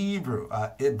 And Hebrew,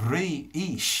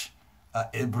 Ibri ish,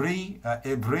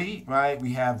 Ibri, right?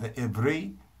 We have the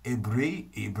Ibri,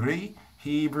 Ibri,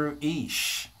 Hebrew,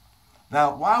 Ish.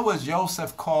 Now, why was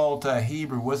Joseph called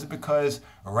Hebrew? Was it because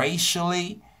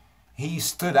racially he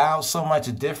stood out so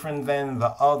much different than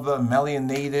the other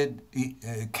melanated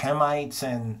Kemites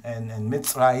and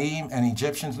Mitzrayim and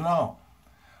Egyptians? No,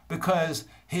 because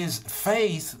his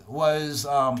faith was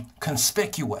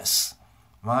conspicuous,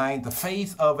 right? The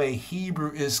faith of a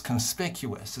Hebrew is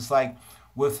conspicuous. It's like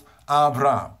with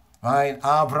Abraham, right?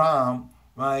 Abraham,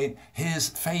 right? His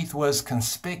faith was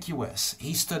conspicuous.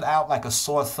 He stood out like a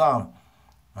sore thumb,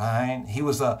 right? He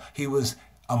was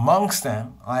amongst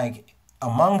them, like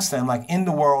in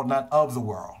the world, not of the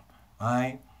world,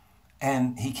 right?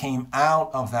 And he came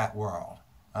out of that world,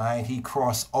 right? He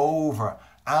crossed over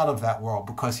out of that world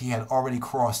because he had already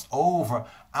crossed over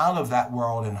out of that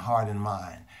world in heart and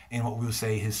mind, in what we would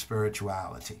say his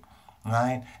spirituality,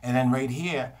 right? And then right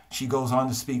here, she goes on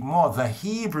to speak more. The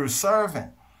Hebrew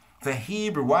servant, the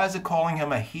Hebrew, why is it calling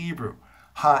him a Hebrew?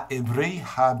 Ha-ibri,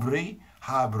 habri,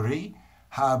 habri,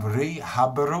 habri,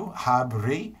 habru,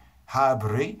 habri,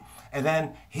 habri. And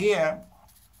then here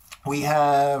we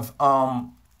have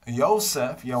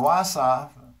Yosef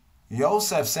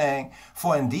saying,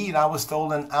 for indeed I was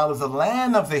stolen out of the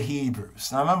land of the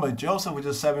Hebrews. Now remember, Joseph was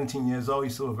just 17 years old.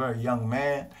 He's still a very young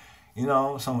man, you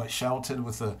know, somewhat sheltered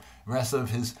with the rest of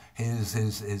his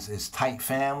tight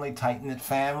family, tight-knit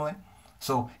family.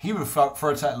 So he referred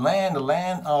to that land, the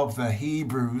land of the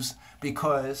Hebrews,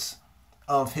 because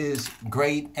of his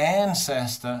great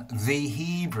ancestor, the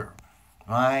Hebrew.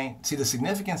 Right? See, the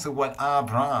significance of what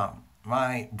Abraham,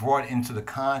 right, brought into the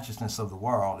consciousness of the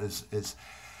world is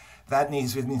that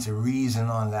needs to reason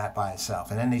on that by itself.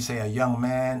 And then they say a young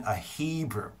man, a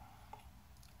Hebrew.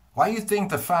 Why do you think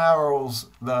the pharaohs,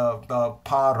 the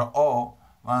Paro,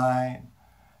 right,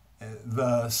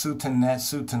 the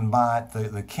Sutanbat,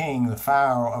 the king, the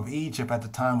pharaoh of Egypt at the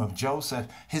time of Joseph,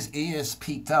 his ears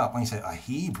peaked up when he said a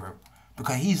Hebrew?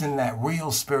 Because he's in that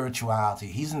real spirituality.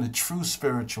 He's in the true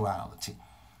spirituality,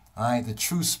 right? The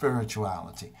true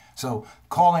spirituality. So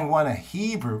calling one a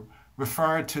Hebrew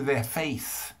referred to their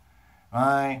faith,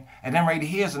 right? And then right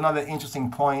here is another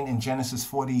interesting point in Genesis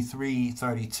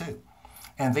 43:32.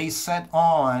 And they set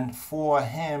on for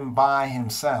him by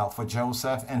himself, for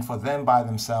Joseph, and for them by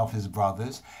themselves, his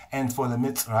brothers, and for the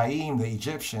Mitzrayim, the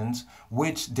Egyptians,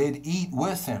 which did eat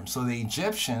with him. So the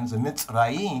Egyptians, the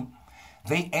Mitzrayim,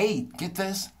 they ate, get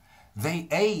this, they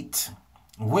ate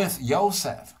with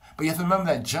Joseph. But you have to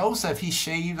remember that Joseph, he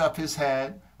shaved up his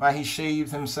head, right? He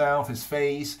shaved himself, his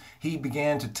face. He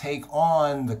began to take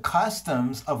on the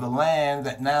customs of the land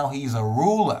that now he's a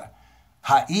ruler.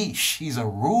 Ha'ish, he's a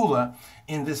ruler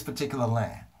in this particular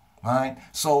land, right?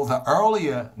 So the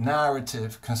earlier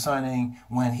narrative concerning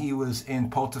when he was in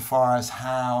Potiphar's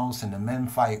house and the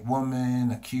Memphite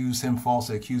woman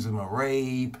falsely accused him of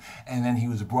rape, and then he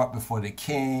was brought before the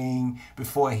king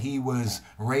before he was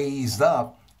raised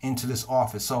up into this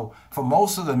office. So for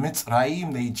most of the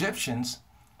Mitzrayim, the Egyptians,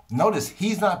 notice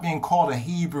he's not being called a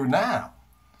Hebrew now.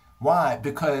 Why?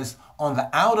 Because on the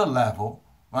outer level,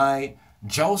 right,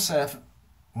 Joseph,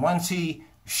 once he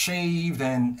shaved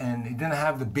and he didn't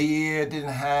have the beard, didn't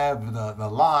have the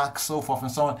locks, so forth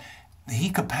and so on, he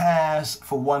could pass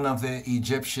for one of the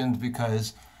Egyptians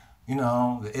because, you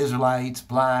know, the Israelites,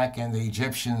 black, and the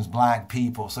Egyptians, black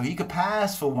people. So he could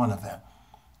pass for one of them,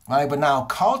 right? But now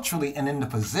culturally and in the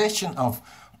position of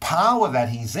power that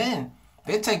he's in,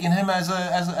 they're taking him as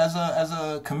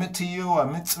a committee or a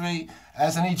Mitzri,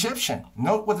 as an Egyptian.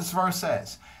 Note what this verse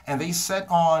says. And they set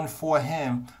on for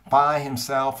him by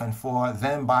himself, and for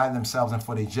them by themselves, and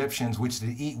for the Egyptians which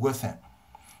did eat with him.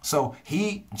 So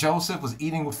Joseph was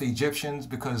eating with the Egyptians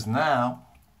because now,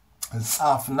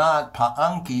 Safnat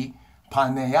Pa'anki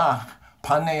Paneach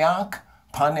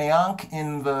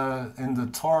in the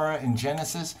Torah in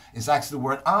Genesis is actually the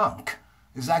word Ankh.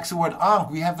 It's actually the word Ankh.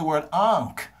 We have the word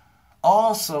Ankh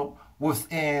also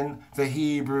within the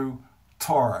Hebrew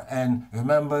Torah. And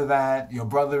remember that your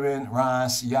brother in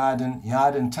Ras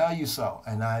Yadin tell you so.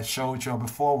 And I showed you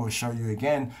before, we'll show you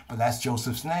again, but that's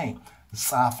Joseph's name.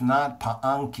 Safnat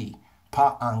Pa'anki,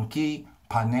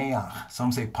 Paneach.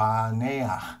 Some say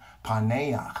Paneach,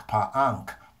 Pa'ank,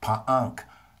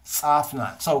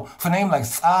 Safnat. So for a name like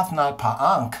Safnat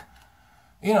Pa'ank,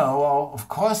 you know, well, of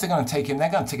course they're going to take him.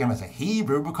 They're going to take him as a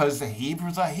Hebrew because the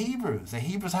Hebrews are Hebrews. The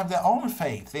Hebrews have their own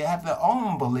faith. They have their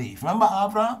own belief. Remember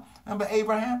Abraham? Remember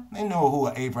Abraham? They know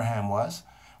who Abraham was,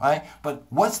 right? But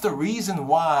what's the reason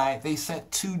why they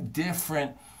set two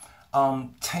different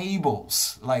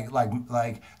tables? Like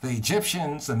the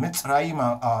Egyptians, the Mitzrayim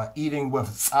are eating with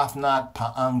Safnat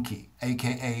Pa'anki,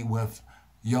 a.k.a. with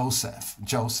Joseph,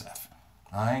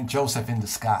 right? Joseph in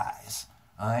disguise.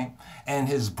 right? And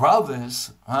his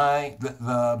brothers, right,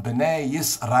 the Bnei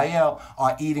Yisrael,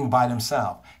 are eating by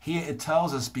themselves. Here it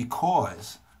tells us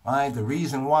because, right, the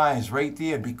reason why is right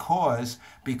there, because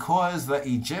the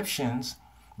Egyptians,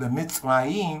 the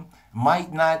Mitzrayim,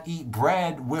 might not eat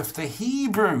bread with the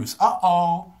Hebrews.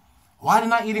 Uh-oh. Why are they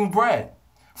not eating bread?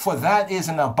 For that is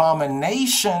an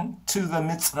abomination to the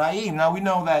Mitzrayim. Now we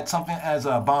know that something as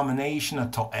an abomination, a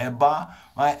to'eba,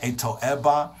 right? A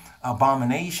to'eba,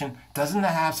 abomination, doesn't it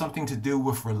have something to do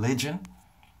with religion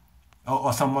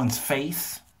or someone's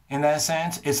faith in that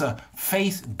sense? It's a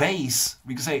faith-based,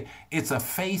 we can say it's a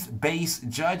faith-based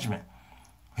judgment.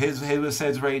 Here's what it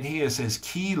says right here. It says,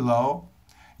 kilo,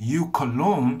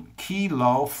 yukalun,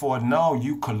 kilo, for no,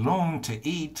 yukalun, to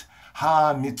eat,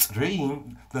 ha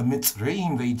mitzrim,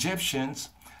 the Egyptians,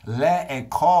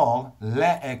 le'ekol,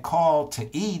 to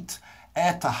eat,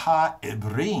 etaha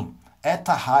ibrim,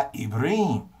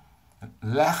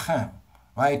 lechem,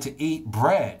 right, to eat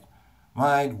bread,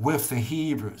 right, with the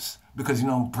Hebrews. Because,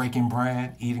 breaking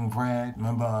bread, eating bread.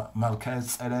 Remember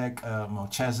Melchizedek,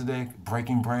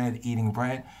 breaking bread, eating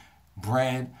bread.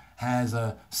 Bread has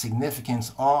a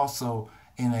significance also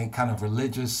in a kind of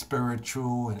religious,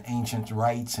 spiritual, and ancient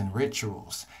rites and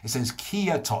rituals. It says,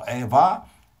 Kia to'eva,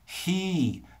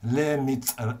 he le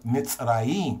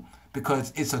mitzrayim,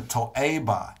 because it's a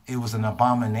to'eba. It was an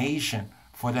abomination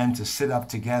for them to sit up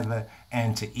together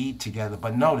and to eat together.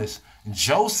 But notice,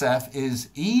 Joseph is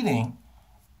eating.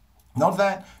 Note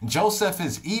that Joseph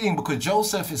is eating because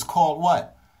Joseph is called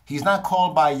what? He's not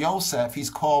called by Yosef. He's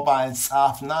called by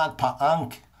Tzafnat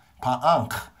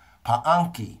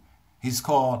Pa'anki. He's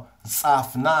called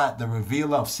Tzafnat, the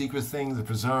revealer of secret things, the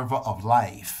preserver of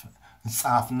life.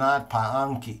 Tzafnat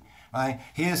Pa'anki. Right?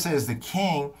 Here it says the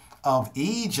king of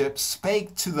Egypt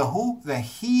spake to the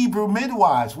Hebrew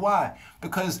midwives. Why?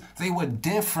 Because they were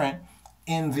different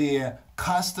in their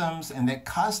customs, and their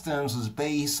customs was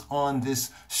based on this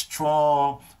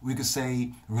strong, we could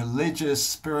say, religious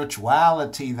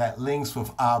spirituality that links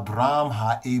with Abraham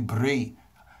HaIbri,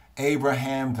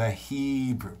 Abraham the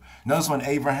Hebrew. Notice when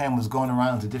Abraham was going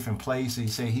around to different places, he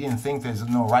said he didn't think there's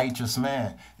no righteous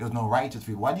man. There was no righteous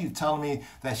people. Why do you tell me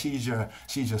that she's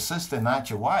your sister, not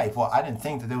your wife? Well, I didn't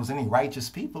think that there was any righteous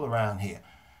people around here.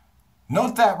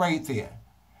 Note that right there.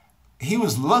 He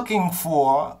was looking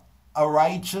for a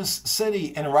righteous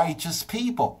city and righteous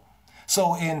people.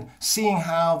 So in seeing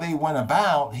how they went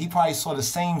about, he probably saw the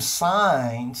same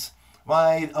signs,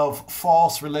 right, of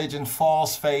false religion,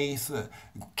 false faith,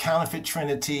 counterfeit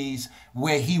trinities,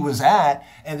 where he was at.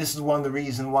 And this is one of the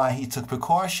reasons why he took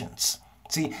precautions.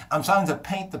 See, I'm trying to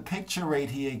paint the picture right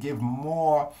here, give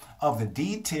more of the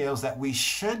details that we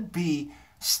should be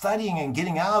studying and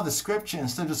getting out of the scripture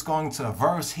instead of just going to a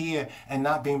verse here and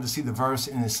not being able to see the verse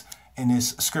in this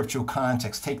scriptural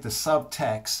context. Take the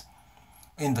subtext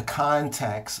in the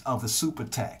context of the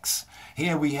supertext.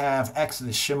 Here we have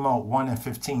Exodus Shemot 1 and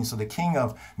 15. So the king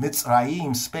of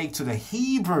Mitzrayim spake to the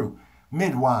Hebrew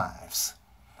midwives,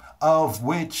 of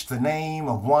which the name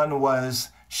of one was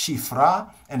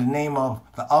Shifra and the name of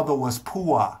the other was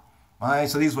Puah. Right?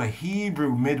 So these were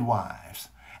Hebrew midwives.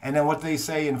 And then what they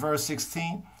say in verse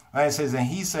 16, right, it says, and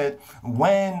he said,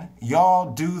 when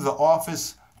y'all do the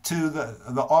office to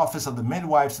the office of the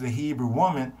midwives to the Hebrew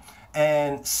woman,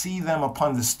 and see them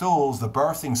upon the stools, the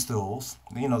birthing stools,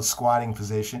 the squatting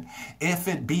position. If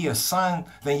it be a son,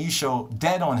 then you shall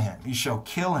dead on him. You shall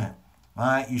kill him,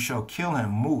 right? You shall kill him,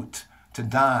 mut, to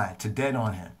die, to dead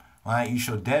on him, right? You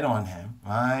shall dead on him,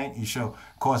 right? You shall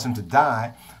cause him to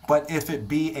die. But if it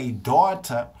be a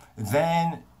daughter,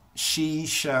 then she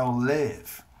shall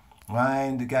live,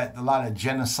 right? They got a lot of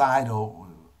genocidal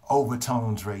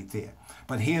overtones right there.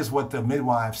 But here's what the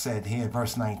midwife said here,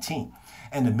 verse 19.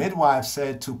 And the midwife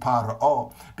said to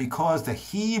Paro, because the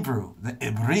Hebrew, the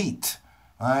Ibrit,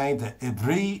 right, the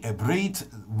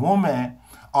Ibrit woman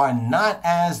are not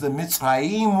as the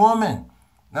Mitzrayim woman.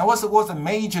 Now, what's the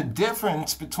major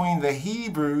difference between the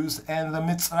Hebrews and the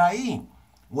Mitzrayim?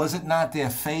 Was it not their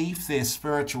faith, their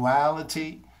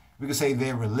spirituality? We could say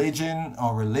their religion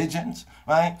or religions,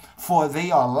 right? For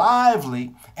they are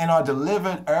lively and are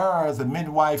delivered ere the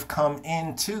midwife come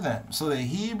into them. So the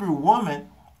Hebrew woman,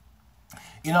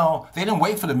 they didn't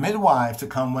wait for the midwife to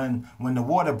come when the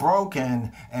water broke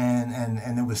and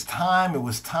it was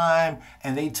time,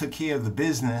 and they took care of the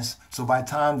business. So by the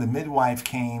time the midwife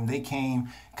came, they came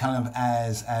kind of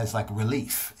as like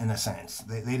relief in a sense.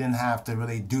 They didn't have to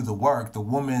really do the work. The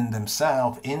woman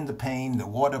themselves, in the pain, the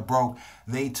water broke,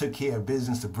 they took care of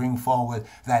business to bring forward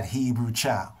that Hebrew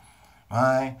child.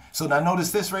 Right? So now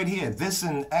notice this right here. This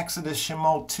in Exodus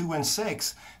Shemot 2 and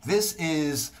 6. This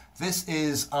is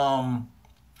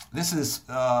This is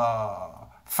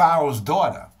Pharaoh's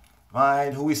daughter,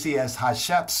 right, who we see as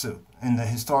Hatshepsut in the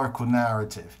historical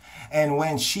narrative. And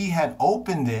when she had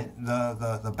opened it,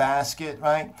 the basket,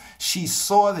 right, she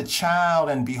saw the child,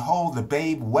 and behold, the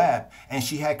babe wept, and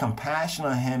she had compassion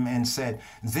on him and said,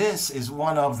 this is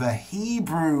one of the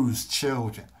Hebrews'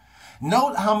 children.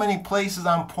 Note how many places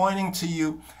I'm pointing to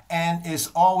you, and it's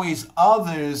always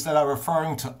others that are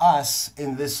referring to us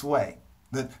in this way.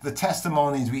 The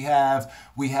testimonies we have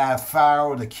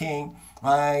Pharaoh, the king,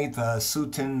 right? The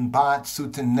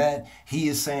Sutin he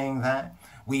is saying that.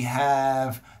 We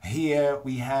have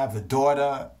the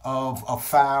daughter of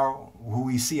Pharaoh, who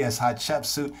we see as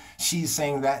Hatshepsut. She's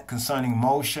saying that concerning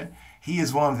Moshe. He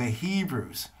is one of the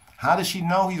Hebrews. How does she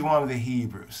know he's one of the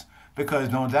Hebrews? Because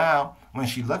no doubt when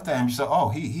she looked at him, she said, oh,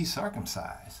 he's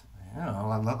circumcised. You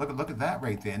know, look at that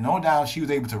right there. No doubt she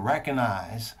was able to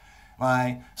recognize,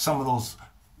 right, some of those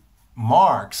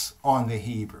marks on the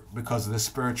Hebrew because of the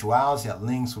spirituality that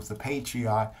links with the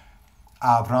patriarch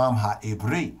Abraham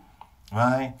HaIbri,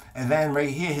 right? And then right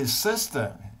here, his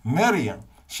sister, Miriam,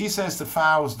 she says to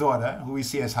Pharaoh's daughter, who we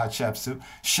see as Hatshepsut,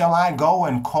 shall I go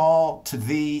and call to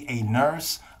thee a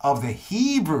nurse of the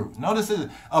Hebrew? Notice this,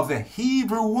 of the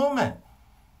Hebrew woman,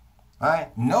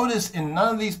 right? Notice in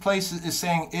none of these places is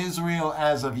saying Israel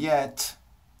as of yet,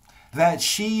 that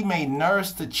she may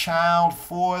nurse the child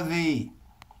for thee.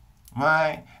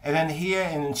 Right? And then here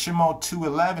in Shemot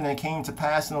 2:11, it came to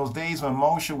pass in those days when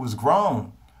Moshe was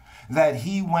grown, that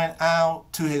he went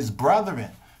out to his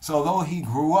brethren. So though he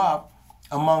grew up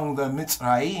among the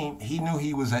Mitzrayim, he knew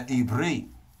he was an Ibri.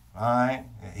 Right?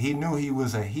 He knew he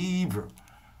was a Hebrew.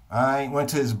 Right? Went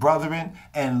to his brethren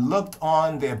and looked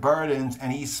on their burdens,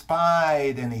 and he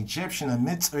spied an Egyptian, a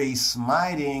Mitzri,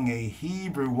 smiting a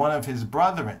Hebrew, one of his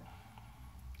brethren.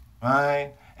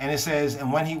 Right? And it says,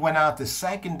 and when he went out the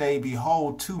second day,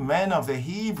 behold, two men of the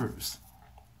Hebrews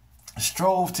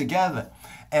strove together.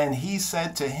 And he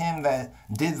said to him that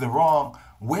did the wrong,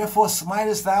 wherefore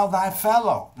smitest thou thy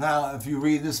fellow? Now, if you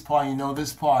read this part, you know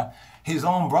this part. His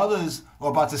own brothers were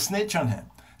about to snitch on him.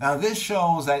 Now, this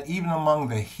shows that even among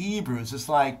the Hebrews, it's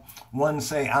like one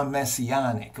say, I'm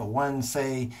Messianic, or one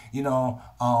say,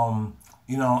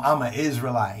 I'm an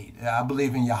Israelite. I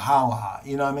believe in Yahweh.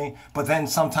 You know what I mean? But then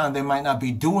sometimes they might not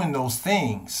be doing those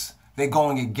things. They're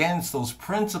going against those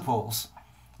principles,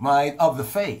 right, of the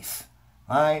faith,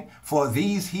 right? For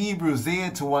these Hebrews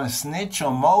there to want to snitch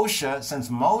on Moshe, since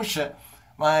Moshe,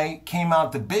 right, came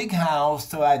out the big house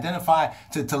to identify,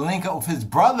 to link up with his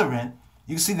brethren,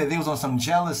 you see that there was on some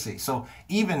jealousy. So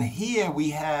even here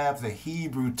we have the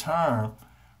Hebrew term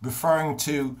referring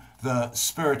to the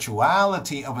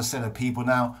spirituality of a set of people.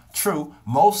 Now, true,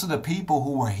 most of the people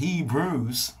who were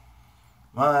Hebrews,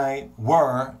 right,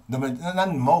 were,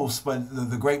 not most, but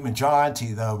the great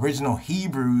majority, the original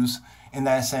Hebrews in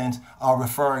that sense, are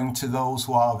referring to those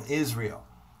who are of Israel,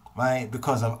 right,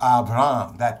 because of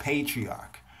Abraham, that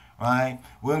patriarch, right?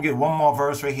 We're going to get one more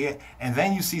verse right here, and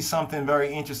then you see something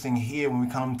very interesting here when we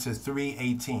come to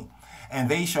 3:18. And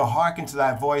they shall hearken to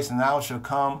thy voice, and thou shalt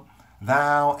come,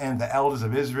 thou and the elders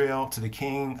of Israel, to the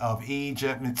king of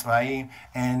Egypt, Mitzrayim,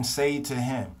 and say to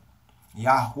him,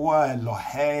 Yahweh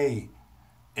Elohei,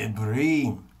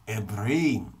 Ibrim,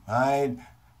 right?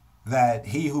 That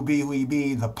he who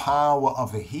be, the power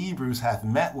of the Hebrews hath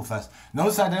met with us.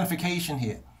 Notice identification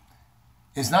here.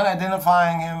 It's not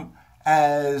identifying him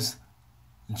as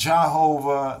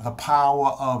Jehovah, the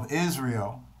power of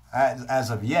Israel, as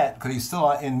of yet, because he's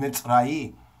still in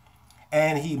Mitzrayim.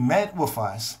 And he met with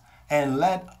us, and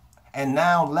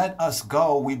now let us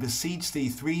go, we beseech thee,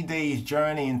 3 days'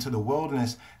 journey into the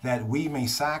wilderness, that we may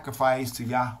sacrifice to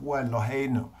Yahweh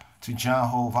Eloheinu, to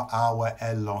Jehovah our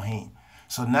Elohim.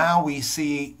 So now we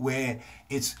see where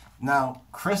it's now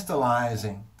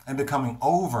crystallizing and becoming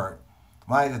overt,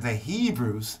 right, that the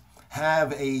Hebrews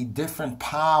have a different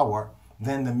power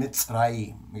than the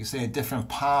Mitzrayim. You can say a different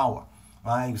power,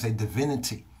 right? You can say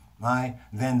divinity, right,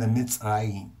 than the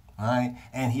Mitzrayim, right?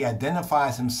 And he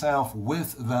identifies himself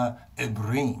with the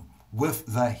Ibrim, with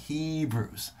the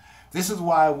Hebrews. This is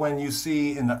why when you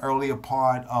see in the earlier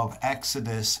part of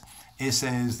Exodus, it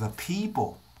says the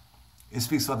people. It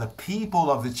speaks of the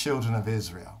people of the children of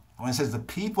Israel. When it says the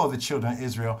people of the children of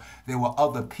Israel, there were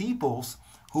other peoples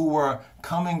who were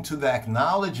coming to the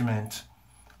acknowledgement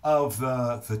of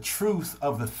the truth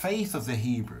of the faith of the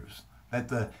Hebrews, that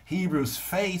the Hebrews'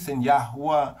 faith in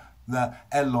Yahweh, the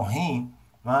Elohim,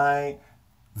 right,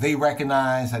 they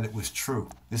recognized that it was true.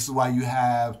 This is why you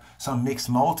have some mixed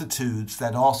multitudes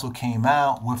that also came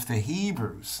out with the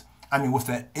Hebrews, with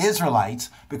the Israelites,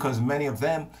 because many of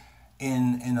them,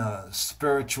 in a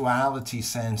spirituality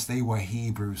sense, they were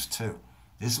Hebrews too.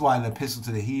 This is why the Epistle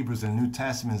to the Hebrews in the New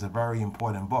Testament is a very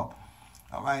important book.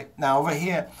 All right. Now over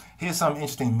here, here's some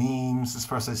interesting memes. This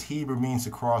person says Hebrew means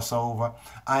to cross over.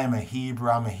 I am a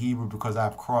Hebrew. I'm a Hebrew because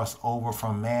I've crossed over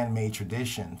from man-made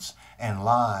traditions and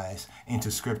lies into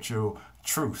scriptural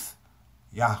truth.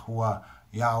 Yahweh's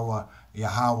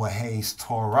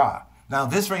Torah. Now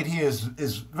this right here is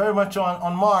very much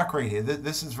on mark right here.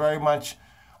 This is very much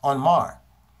on mark.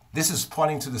 This is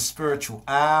pointing to the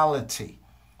spirituality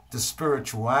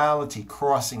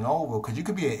crossing over, because you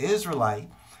could be an Israelite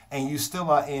and you still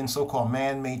are in so-called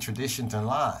man-made traditions and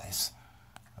lies.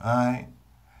 All right.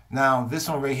 Now, this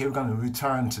one right here, we're going to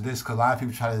return to this because a lot of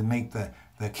people try to make the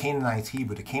Canaanites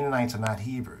Hebrew. The Canaanites are not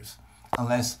Hebrews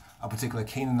unless a particular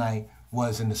Canaanite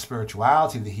was in the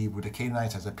spirituality of the Hebrew. The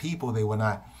Canaanites as a people, they were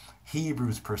not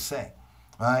Hebrews per se.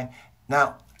 All right.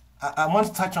 Now, I want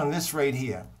to touch on this right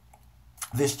here,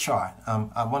 this chart.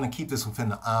 I want to keep this within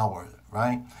the hour,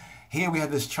 right? Here we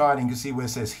have this chart, and you can see where it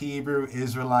says Hebrew,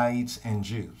 Israelites, and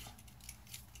Jews.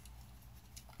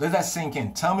 Let that sink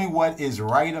in. Tell me what is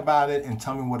right about it, and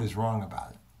tell me what is wrong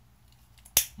about it.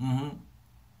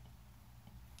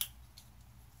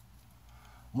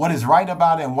 What is right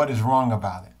about it, and what is wrong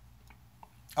about it?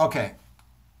 Okay.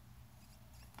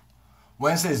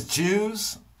 When it says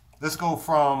Jews, let's go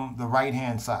from the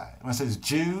right-hand side. When it says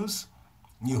Jews,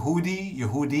 Yehudi,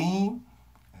 Yehudim,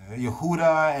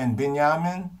 Yehuda, and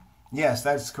Binyamin, yes,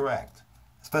 that's correct.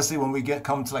 Especially when we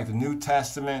come to like the New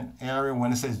Testament area,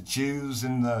 when it says Jews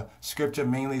in the scripture,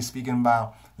 mainly speaking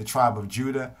about the tribe of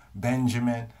Judah,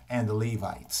 Benjamin, and the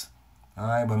Levites. All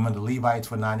right, but remember, the Levites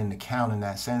were not in the count in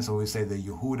that sense. So we say the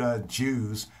Yehuda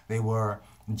Jews, they were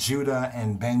Judah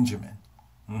and Benjamin,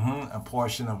 a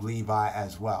portion of Levi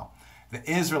as well. The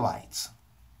Israelites.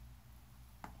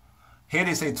 Here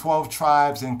they say 12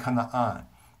 tribes in Canaan.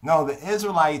 No, the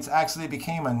Israelites actually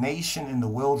became a nation in the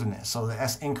wilderness, so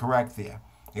that's incorrect there.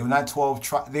 They were not 12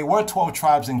 tribes. They were 12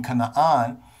 tribes in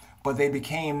Canaan, but they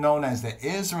became known as the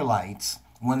Israelites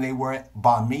when they were at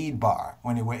Bamidbar,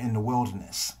 when they were in the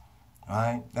wilderness. All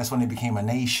right? That's when they became a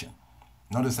nation.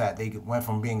 Notice that they went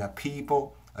from being a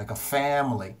people, like a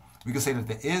family. We could say that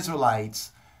the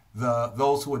Israelites,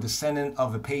 those who were descendant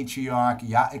of the patriarch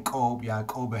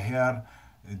Yaakov Beher,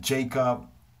 Jacob,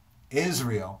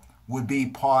 Israel, would be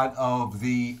part of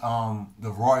the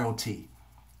royalty,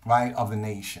 right, of the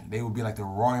nation. They would be like the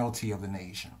royalty of the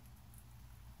nation.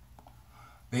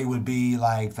 They would be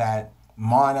like that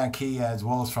monarchy, as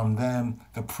well as from them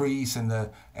the priests and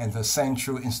the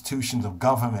central institutions of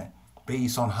government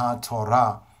based on how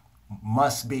Torah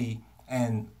must be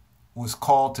and was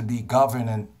called to be governed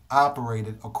and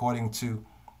operated according to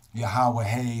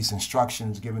Yahweh's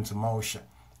instructions given to Moshe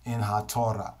in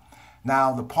HaTorah.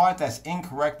 Now, the part that's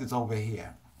incorrect is over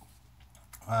here.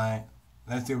 All right?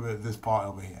 Let's deal with this part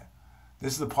over here.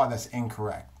 This is the part that's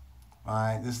incorrect. All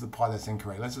right? This is the part that's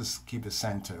incorrect. Let's just keep it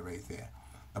centered right there.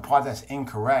 The part that's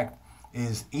incorrect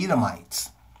is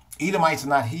Edomites. Edomites are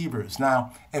not Hebrews.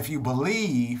 Now, if you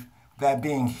believe that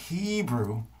being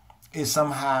Hebrew is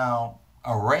somehow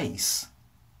a race,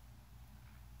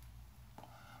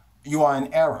 you are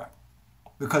in error.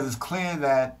 Because it's clear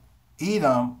that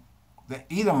Edom, the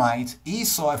Edomites,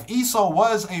 Esau, if Esau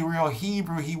was a real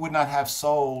Hebrew, he would not have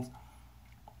sold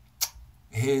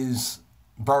his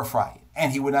birthright,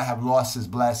 and he would not have lost his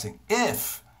blessing.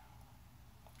 If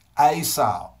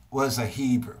Esau was a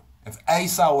Hebrew,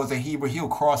 he'll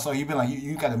cross over. He'd be like,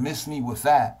 you got to miss me with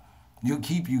that. You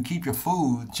keep your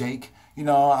food, Jake. You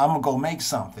know, I'm going to go make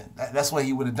something. That's what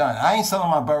he would have done. I ain't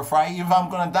selling my birthright. Even if I'm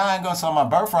going to die, I ain't going to sell my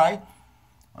birthright.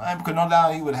 Right? Because no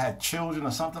doubt he would have had children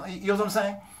or something. You know what I'm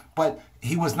saying? But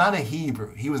he was not a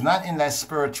Hebrew. He was not in that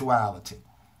spirituality.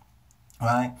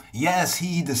 Right? Yes,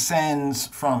 he descends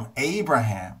from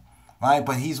Abraham, right?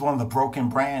 But he's one of the broken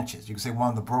branches. You can say one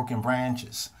of the broken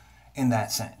branches in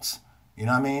that sense. You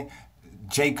know what I mean?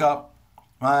 Jacob,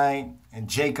 right? And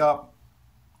Jacob,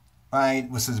 right,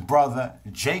 was his brother.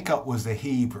 Jacob was the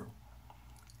Hebrew.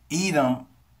 Edom,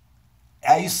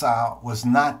 Esau was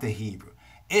not the Hebrew.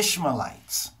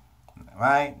 Ishmaelites,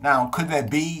 right? Now, could there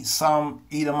be some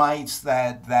Edomites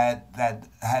that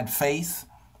had faith?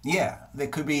 Yeah, there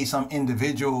could be some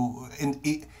individual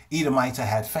Edomites that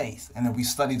had faith. And if we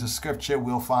study the scripture,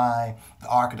 we'll find the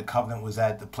Ark of the Covenant was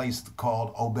at the place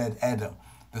called Obed-Edom,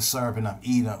 the servant of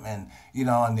Edom, and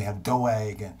and they have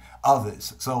Doeg and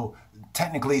others. So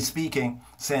technically speaking,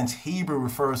 since Hebrew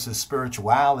refers to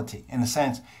spirituality, in a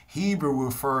sense, Hebrew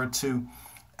referred to,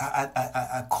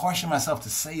 I caution myself to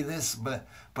say this, but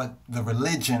the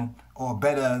religion, or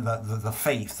better, the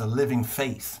faith, the living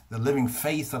faith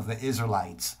of the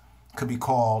Israelites could be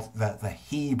called the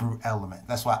Hebrew element.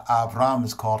 That's why Abraham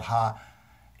is called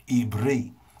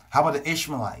Ibri. How about the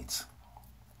Ishmaelites?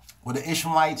 Were the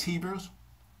Ishmaelites Hebrews?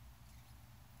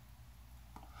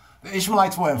 The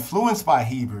Ishmaelites were influenced by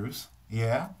Hebrews,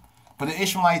 yeah, but the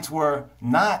Ishmaelites were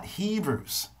not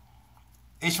Hebrews.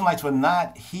 Ishmaelites were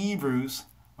not Hebrews,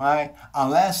 right,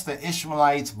 unless the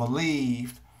Ishmaelites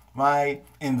believed, right,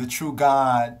 in the true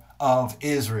God of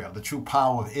Israel, the true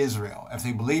power of Israel. If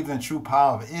they believed in the true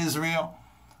power of Israel,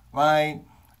 right,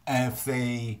 if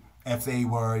they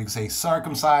were, you could say,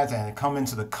 circumcised and had come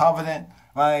into the covenant,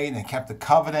 right, and kept the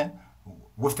covenant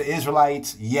with the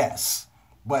Israelites, yes.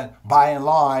 But by and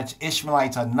large,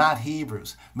 Ishmaelites are not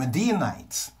Hebrews.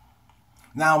 Midianites.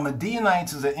 Now,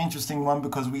 Midianites is an interesting one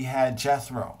because we had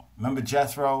Jethro. Remember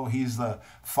Jethro? He's the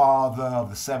father of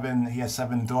the seven. He has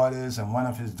 7 daughters, and one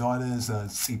of his daughters,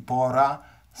 Zipporah,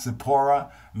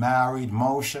 married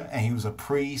Moshe, and he was a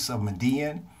priest of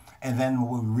Midian. And then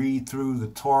when we read through the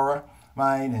Torah,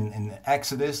 right, in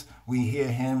Exodus, we hear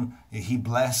him, he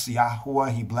blessed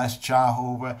Yahuwah, he blessed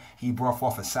Jehovah, he brought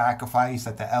forth a sacrifice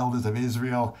that the elders of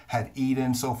Israel had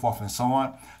eaten, so forth and so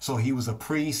on. So he was a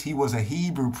priest, he was a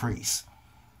Hebrew priest.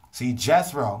 See,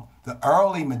 Jethro, the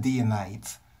early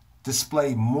Midianites,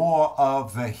 displayed more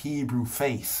of the Hebrew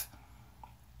faith.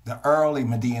 The early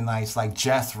Midianites, like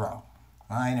Jethro,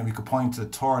 right? And we could point to the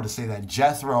Torah to say that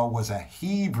Jethro was a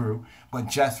Hebrew, but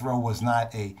Jethro was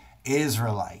not an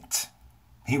Israelite.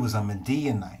 He was a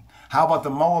Midianite. How about the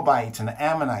Moabites and the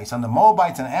Ammonites? And the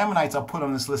Moabites and Ammonites are put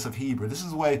on this list of Hebrew. This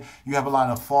is where you have a lot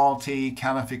of faulty,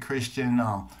 counterfeit Christian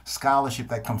scholarship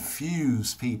that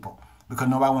confuse people because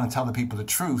nobody wants to tell the people the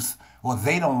truth. Well,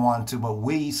 they don't want to, but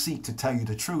we seek to tell you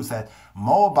the truth that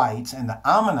Moabites and the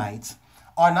Ammonites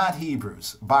are not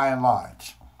Hebrews by and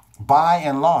large. By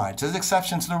and large. There's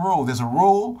exceptions to the rule. There's a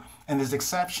rule and there's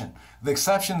exception. The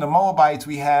exception, the Moabites,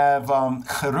 we have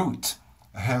Herut,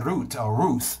 or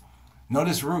Ruth.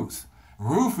 Notice Ruth.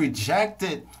 Ruth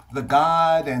rejected the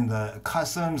God and the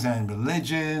customs and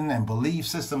religion and belief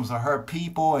systems of her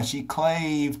people, and she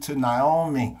clave to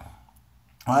Naomi.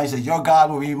 Right? She said, your God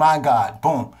will be my God.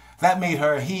 Boom. That made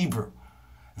her a Hebrew.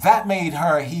 That made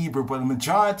her a Hebrew, but the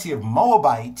majority of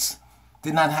Moabites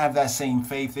did not have that same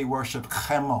faith. They worshiped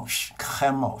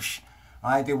Chemosh.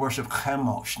 Right? They worshiped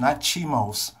Chemosh, not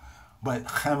Chemos, but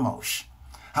Chemosh.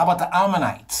 How about the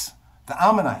Ammonites? The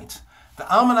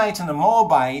Ammonites and the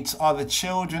Moabites are the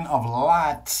children of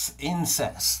Lot's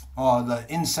incest, or the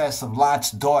incest of Lot's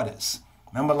daughters.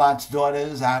 Remember Lot's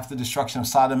daughters, after the destruction of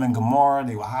Sodom and Gomorrah,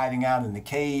 they were hiding out in the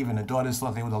cave, and the daughters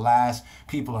thought they were the last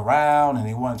people around, and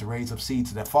they wanted to raise up seed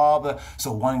to their father.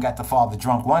 So one got the father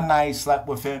drunk one night, slept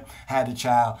with him, had a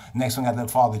child. Next one got the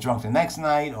father drunk the next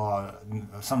night, or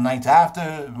some nights after,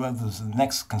 whether it was the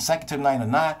next consecutive night or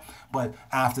not. But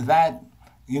after that,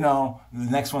 the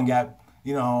next one got,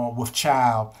 with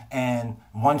child, and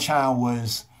one child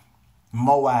was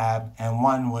Moab, and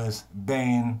one was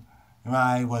Ben,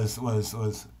 right, was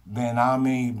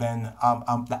Ben-Ami,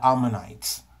 the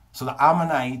Ammonites. So the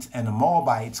Ammonites and the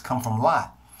Moabites come from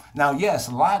Lot. Now,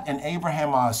 yes, Lot and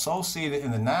Abraham are associated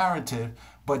in the narrative,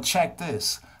 but check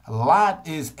this. Lot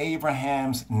is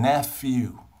Abraham's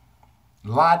nephew.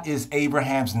 Lot is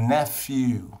Abraham's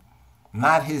nephew,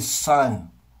 not his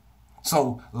son.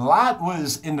 So Lot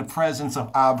was in the presence of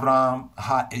Abraham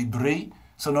ha-Ibri.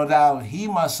 So no doubt he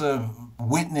must have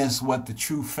witnessed what the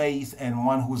true faith and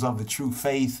one who was of the true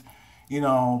faith,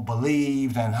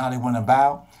 believed and how they went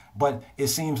about. But it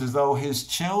seems as though his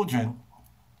children,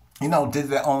 did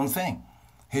their own thing.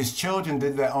 His children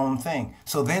did their own thing.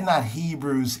 So they're not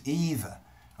Hebrews either,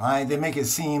 right? They make it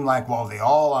seem like, well, they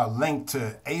all are linked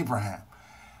to Abraham.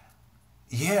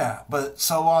 Yeah, but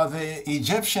so are the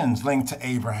Egyptians linked to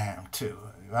Abraham too,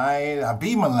 right?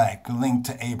 Abimelech linked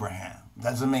to Abraham.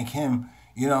 Doesn't make him,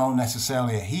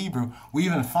 necessarily a Hebrew. We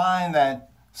even find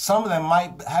that some of them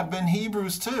might have been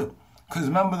Hebrews too. Because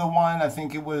remember the one, I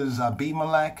think it was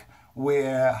Abimelech,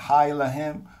 where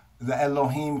Elohim, the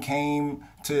Elohim came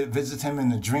to visit him in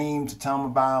the dream to tell him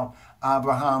about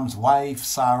Abraham's wife,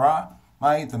 Sarah,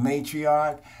 right? The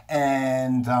matriarch.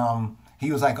 And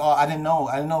he was like, oh, I didn't know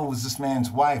it was this man's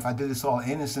wife. I did this all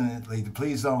innocently.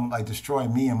 Please don't destroy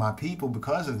me and my people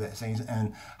because of this.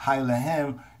 And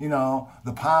Elohim,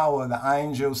 the power, the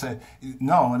angel said,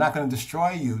 no, we're not going to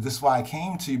destroy you. This is why I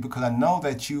came to you, because I know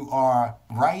that you are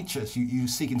righteous. You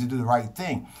seeking to do the right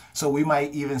thing. So we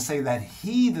might even say that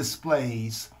he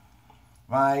displays,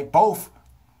 right, both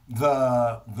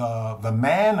the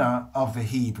manner of the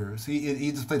Hebrews. He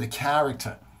displayed the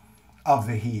character of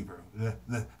the Hebrew.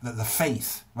 The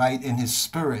faith, right, in his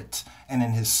spirit and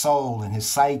in his soul and his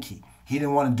psyche. He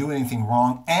didn't want to do anything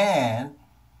wrong. And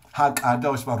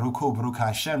HaKadosh Baruch Hu, Baruch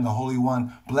Hashem, the Holy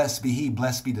One, blessed be He,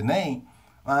 blessed be the name,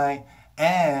 right?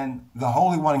 And the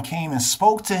Holy One came and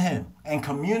spoke to him and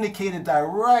communicated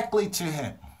directly to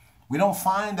him. We don't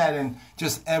find that in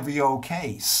just every old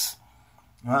case,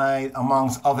 right,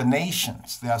 amongst other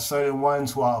nations. There are certain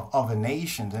ones who are of other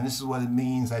nations, and this is what it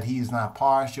means that he is not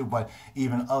partial, but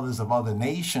even others of other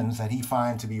nations that he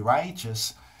finds to be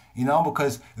righteous,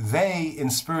 because they, in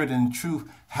spirit and truth,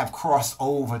 have crossed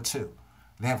over too.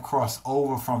 They have crossed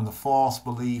over from the false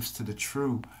beliefs to the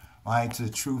true, right, to the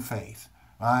true faith,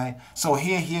 right? So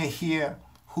here,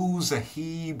 who's a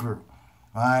Hebrew,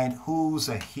 right? Who's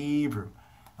a Hebrew,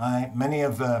 right? Many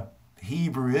of the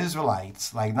Hebrew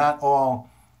Israelites, like not all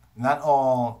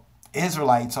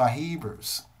Israelites are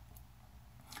Hebrews.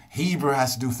 Hebrew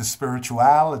has to do with the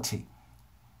spirituality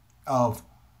of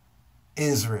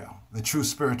Israel, the true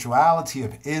spirituality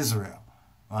of Israel,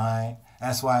 right?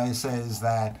 That's why it says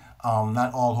that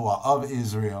not all who are of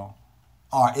Israel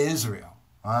are Israel,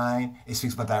 right? It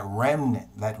speaks about that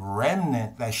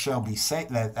remnant that shall be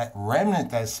saved. That remnant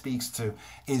that speaks to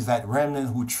is that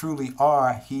remnant who truly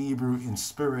are Hebrew in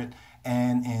spirit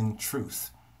and in truth,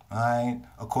 right?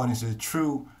 According to the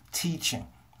true teaching,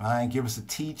 right? Give us a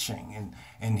teaching.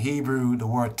 In Hebrew, the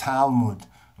word Talmud,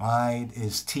 right,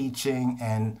 is teaching,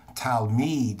 and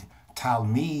Talmud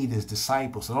is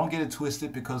disciple. So don't get it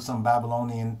twisted because some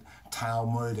Babylonian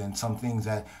Talmud and some things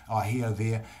that are here or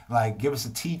there. Like, give us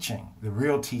a teaching, the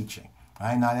real teaching,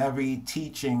 right? Not every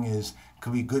teaching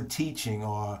could be good teaching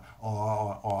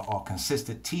or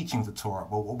consistent teaching the Torah.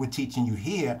 But what we're teaching you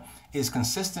here is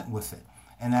consistent with it.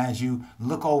 And as you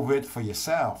look over it for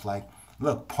yourself, like,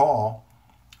 look, Paul,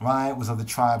 right, was of the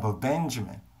tribe of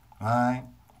Benjamin, right?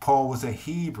 Paul was a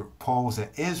Hebrew. Paul was an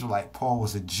Israelite. Paul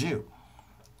was a Jew.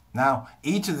 Now,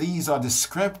 each of these are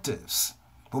descriptives,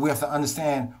 but we have to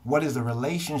understand what is the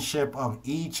relationship of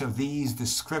each of these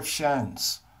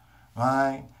descriptions,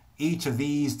 right? Each of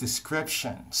these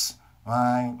descriptions,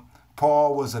 right?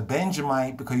 Paul was a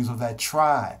Benjamite because he was of that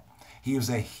tribe. He was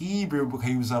a Hebrew because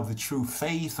he was of the true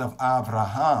faith of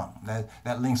Abraham.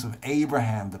 That links with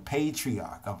Abraham, the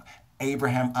patriarch of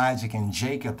Abraham, Isaac, and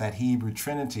Jacob, that Hebrew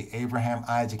Trinity, Abraham,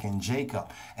 Isaac, and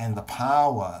Jacob, and the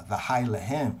power, the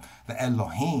Elohim, the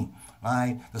Elohim,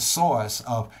 right? The source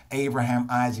of Abraham,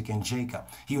 Isaac, and Jacob.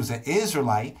 He was an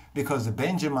Israelite because the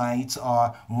Benjamites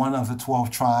are one of the 12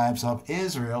 tribes of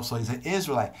Israel, so he's an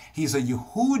Israelite. He's a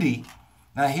Yehudi.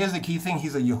 Now here's the key thing.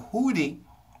 He's a Yehudi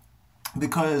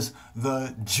because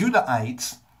the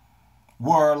Judahites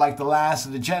were like the last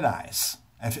of the Jedis.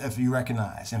 If you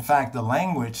recognize. In fact, the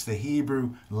language, the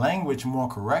Hebrew language more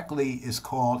correctly is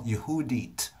called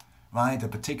Yehudit, right? The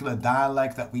particular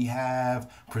dialect that we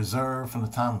have preserved from the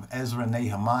time of Ezra and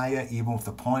Nehemiah, even with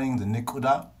the pointing, the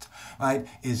Nikudat, right,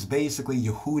 is basically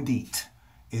Yehudit,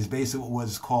 is basically what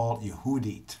is called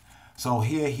Yehudit. So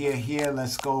here,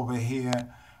 let's go over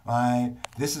here, right?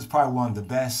 This is probably one of the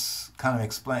best kind of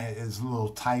explain. There's a little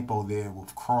typo there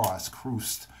with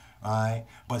Krust. Right,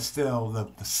 but still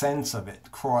the sense of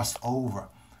it crossed over,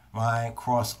 right?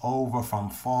 Crossed over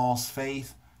from false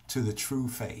faith to the true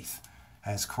faith,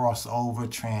 has crossed over,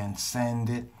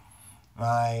 transcended,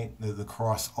 right? The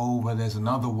crossover. There's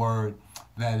another word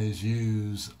that is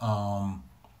used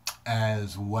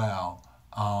as well,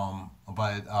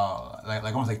 but like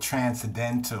almost like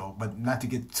transcendental, but not to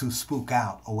get too spook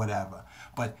out or whatever.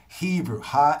 But Hebrew,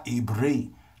 ha-ibri,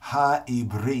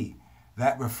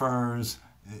 that refers.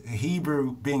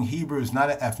 Hebrew, being Hebrew, is not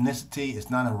an ethnicity. It's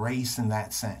not a race in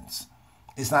that sense.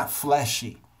 It's not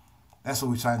fleshy. That's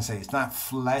what we're trying to say. It's not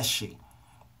fleshy.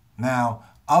 Now,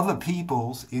 other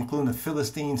peoples, including the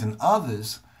Philistines and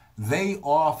others, they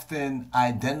often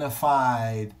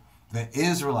identified the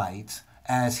Israelites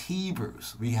as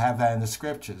Hebrews. We have that in the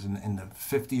scriptures. In the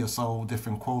 50 or so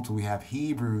different quotes, we have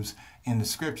Hebrews in the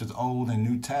scriptures, Old and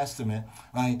New Testament,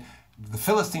 right? The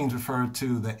Philistines referred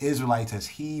to the Israelites as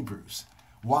Hebrews.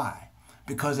 Why?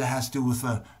 Because it has to do with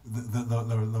the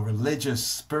religious,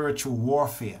 spiritual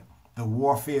warfare, the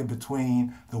warfare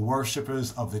between the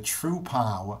worshipers of the true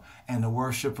power and the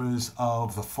worshipers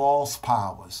of the false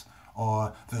powers,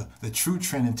 or the true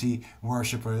Trinity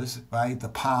worshipers, right? The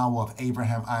power of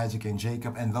Abraham, Isaac, and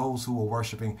Jacob, and those who were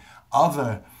worshiping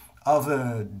other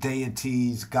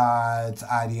deities, gods,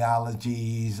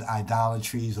 ideologies,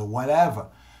 idolatries, or whatever.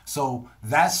 So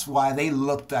that's why they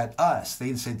looked at us.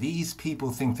 They said, these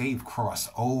people think they've crossed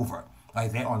over,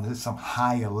 like they're on some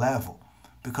higher level.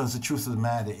 Because the truth of the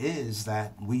matter is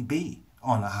that we be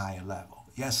on a higher level.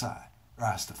 Yes, I,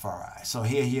 Rastafari. So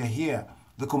here.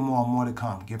 Look at more to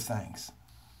come. Give thanks.